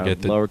dotting, Patreon to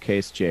get the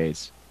lowercase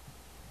J's.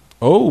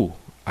 Oh,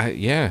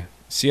 yeah.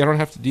 See, I don't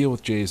have to deal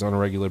with J's on a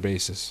regular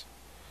basis.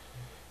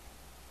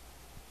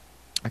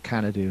 I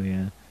kind of do,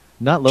 yeah.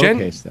 Not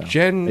lowercase, though.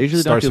 Jen they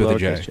usually starts don't do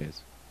with a lowercase J.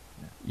 J's.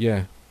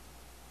 Yeah.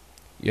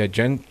 Yeah,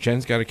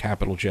 Jen's got a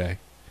capital J.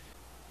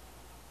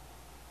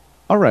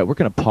 All right, we're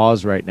going to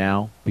pause right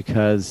now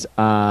because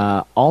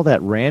all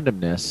that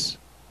randomness,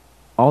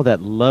 all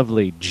that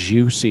lovely,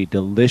 juicy,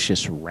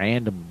 delicious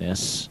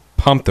randomness...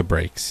 Pump the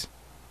brakes.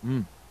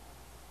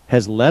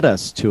 Has led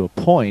us to a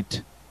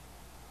point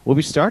where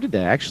we started to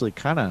actually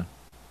kind of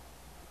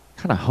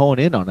hone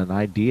in on an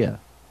idea.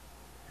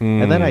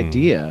 And that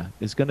idea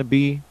is going to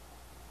be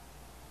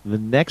the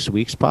next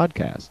week's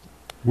podcast.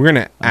 We're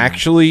going to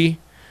actually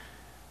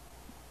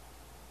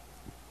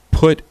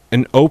put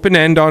an open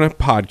end on a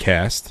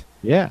podcast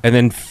and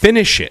then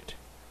finish it.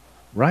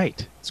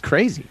 Right. It's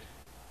crazy.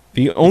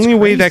 The only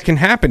way that can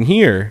happen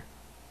here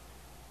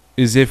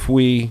is if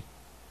we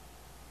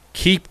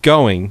keep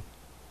going,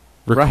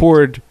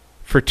 record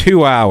for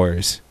 2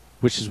 hours.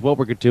 Which is what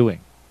we're doing.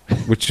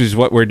 Which is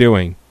what we're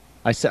doing.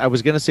 I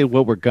was going to say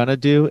what we're going to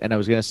do, and I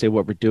was going to say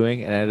what we're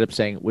doing, and I ended up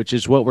saying, which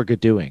is what we're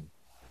doing.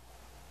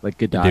 Like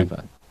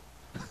Godiva.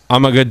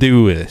 I'm going to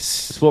do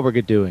this. It's what we're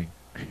doing.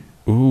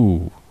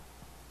 Ooh.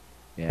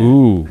 Yeah.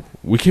 Ooh.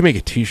 We can make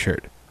a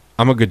t-shirt.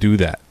 I'm going to do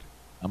that.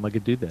 I'm going to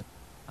do that.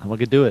 I'm going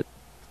to do it.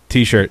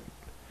 T-shirt.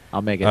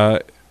 I'll make it.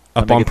 Up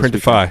on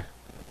Printify.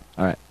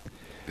 All right.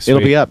 Sweet.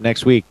 It'll be up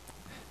next week.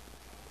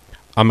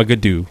 I'm going to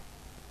do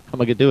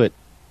it.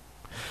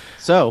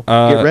 So,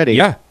 get ready.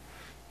 Yeah.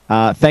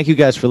 Thank you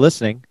guys for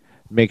listening.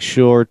 Make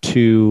sure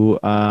to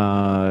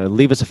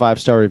leave us a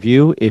 5-star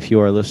review if you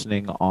are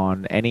listening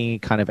on any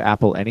kind of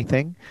Apple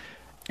anything.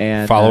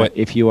 And follow it.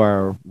 If you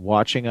are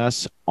watching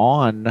us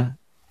on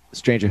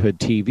Strangerhood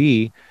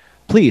TV,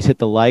 please hit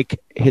the like,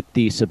 hit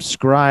the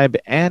subscribe,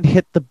 and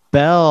hit the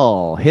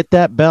bell. Hit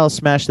that bell,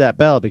 smash that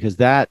bell, because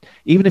that,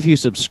 even if you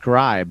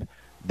subscribe,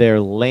 their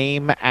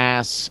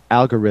lame-ass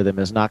algorithm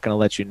is not going to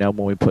let you know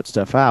when we put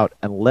stuff out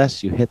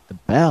unless you hit the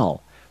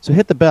bell. So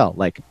hit the bell,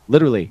 like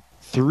literally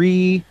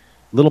 3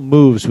 little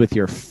moves with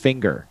your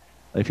finger.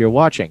 If you're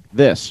watching,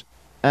 this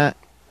has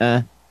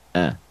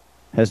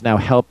now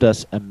helped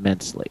us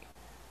immensely.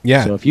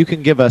 Yeah. So if you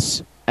can give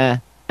us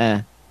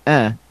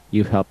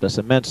you've helped us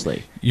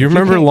immensely. You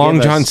remember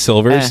Long John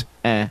Silver's?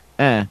 Then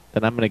I'm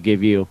going to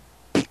give you.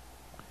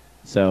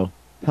 So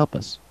help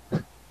us.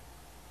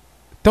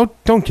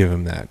 Don't give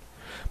him that.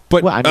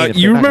 But well, I mean,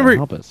 you remember?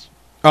 Help us.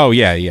 Oh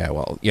yeah.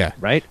 Well, yeah.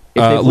 Right.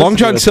 Long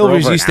John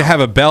Silver's used to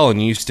have a bell,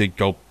 and you used to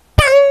go,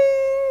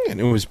 bang! And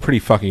it was pretty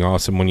fucking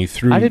awesome when you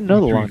threw. I didn't know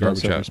the Long John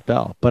Silver's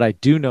bell, but I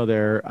do know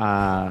their.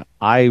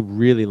 I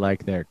really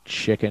like their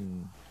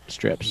chicken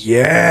strips.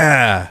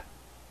 Yeah.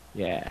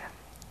 Yeah.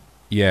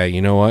 Yeah.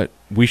 You know what?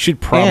 We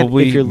should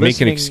probably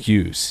make an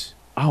excuse.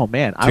 Oh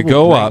man, I will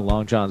go bring up.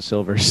 Long John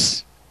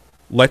Silver's.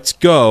 Let's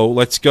go.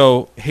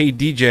 Hey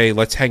DJ,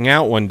 let's hang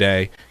out one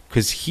day.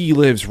 Because he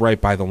lives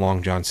right by the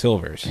Long John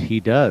Silver's. He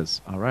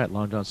does. All right,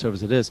 Long John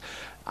Silver's it is.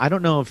 I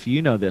don't know if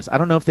you know this. I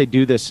don't know if they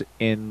do this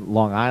in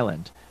Long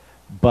Island.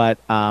 But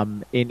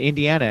in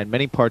Indiana and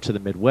many parts of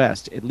the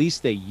Midwest, at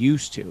least they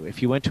used to.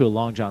 If you went to a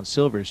Long John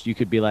Silver's, you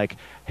could be like,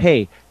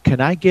 hey, can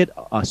I get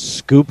a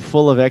scoop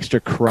full of extra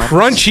crumbs?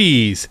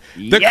 Crunchies.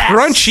 The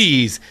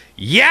crunchies.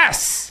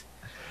 Yes.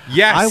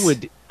 Yes.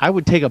 I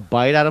would take a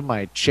bite out of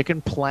my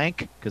chicken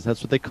plank, because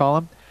that's what they call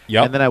them.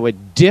 Yep. And then I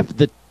would dip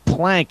the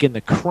plank in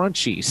the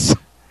crunchies.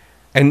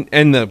 And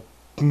the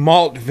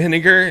malt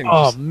vinegar.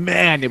 And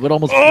man, it would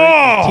almost break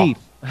your teeth.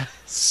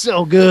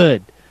 So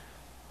good.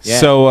 Yeah.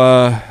 So,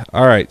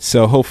 all right.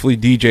 So hopefully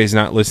DJ's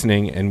not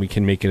listening, and we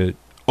can make it.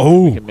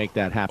 We can make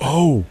that happen.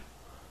 Oh,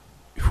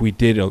 if we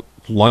did a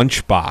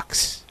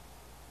lunchbox.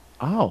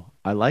 Oh,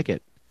 I like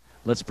it.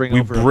 Let's bring. We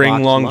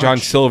bring Long John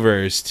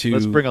Silver's to.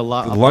 Let's bring a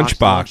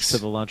lunchbox to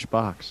the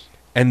lunchbox,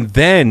 and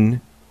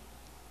then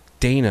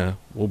Dana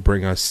will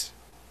bring us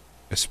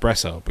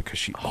espresso because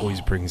she always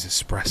brings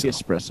espresso. The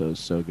espresso is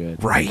so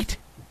good. Right.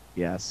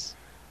 Yes.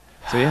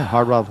 So yeah,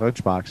 Hard Rock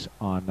Lunchbox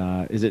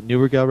on is it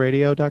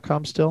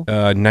newregalradio.com still?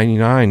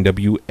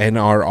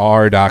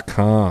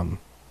 99WNRR.com.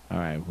 All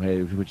right,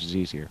 which is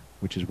easier,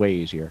 which is way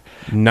easier.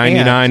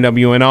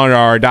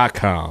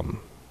 99WNRR.com.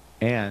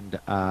 And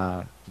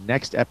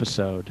next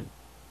episode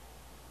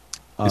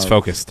is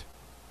focused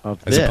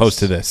as opposed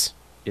to this.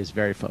 Is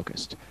very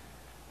focused.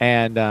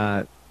 And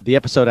the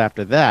episode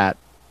after that,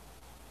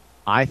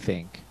 I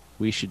think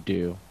we should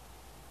do.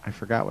 I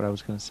forgot what I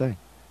was going to say.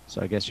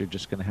 So I guess you're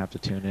just going to have to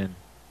tune in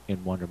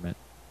wonderment.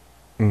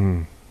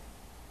 Mm.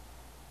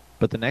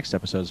 But the next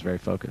episode is very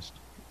focused.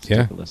 So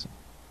yeah. Take a listen.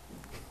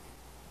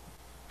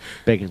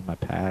 Big is my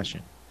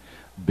passion.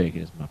 Big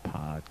is my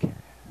podcast.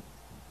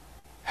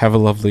 Have a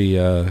lovely,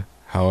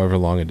 however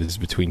long it is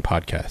between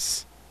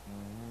podcasts.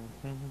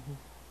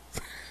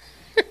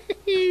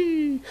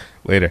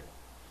 Later.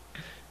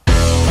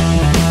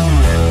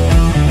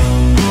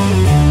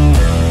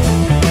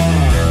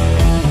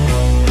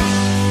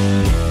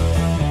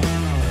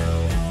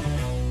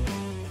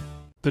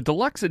 The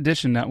Deluxe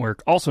Edition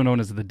Network, also known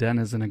as The Den,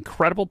 is an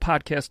incredible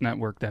podcast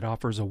network that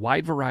offers a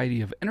wide variety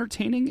of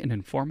entertaining and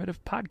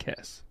informative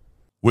podcasts.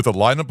 With a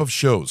lineup of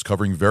shows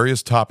covering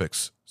various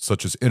topics,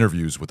 such as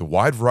interviews with a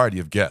wide variety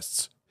of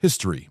guests,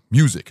 history,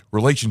 music,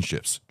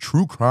 relationships,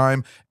 true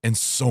crime, and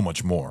so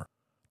much more.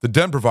 The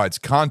Den provides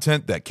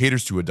content that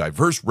caters to a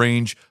diverse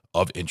range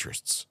of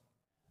interests.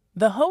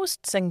 The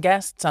hosts and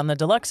guests on the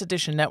Deluxe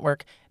Edition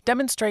Network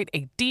demonstrate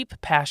a deep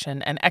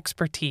passion and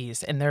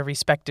expertise in their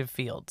respective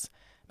fields,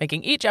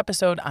 making each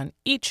episode on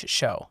each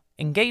show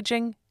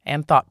engaging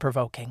and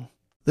thought-provoking.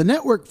 The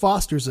network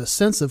fosters a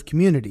sense of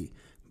community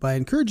by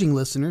encouraging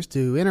listeners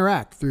to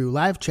interact through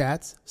live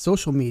chats,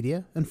 social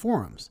media, and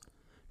forums,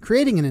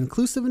 creating an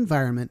inclusive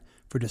environment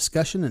for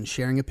discussion and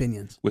sharing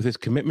opinions. With its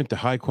commitment to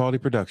high-quality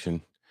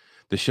production,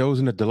 the shows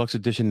in the Deluxe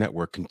Edition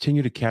Network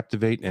continue to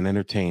captivate and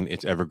entertain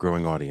its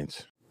ever-growing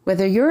audience.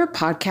 Whether you're a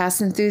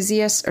podcast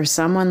enthusiast or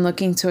someone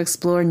looking to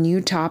explore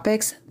new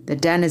topics, The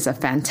Den is a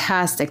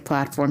fantastic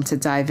platform to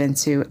dive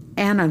into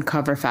and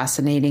uncover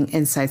fascinating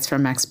insights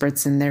from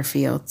experts in their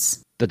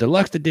fields. The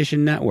Deluxe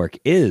Edition Network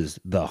is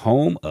the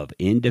home of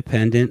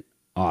independent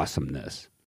awesomeness.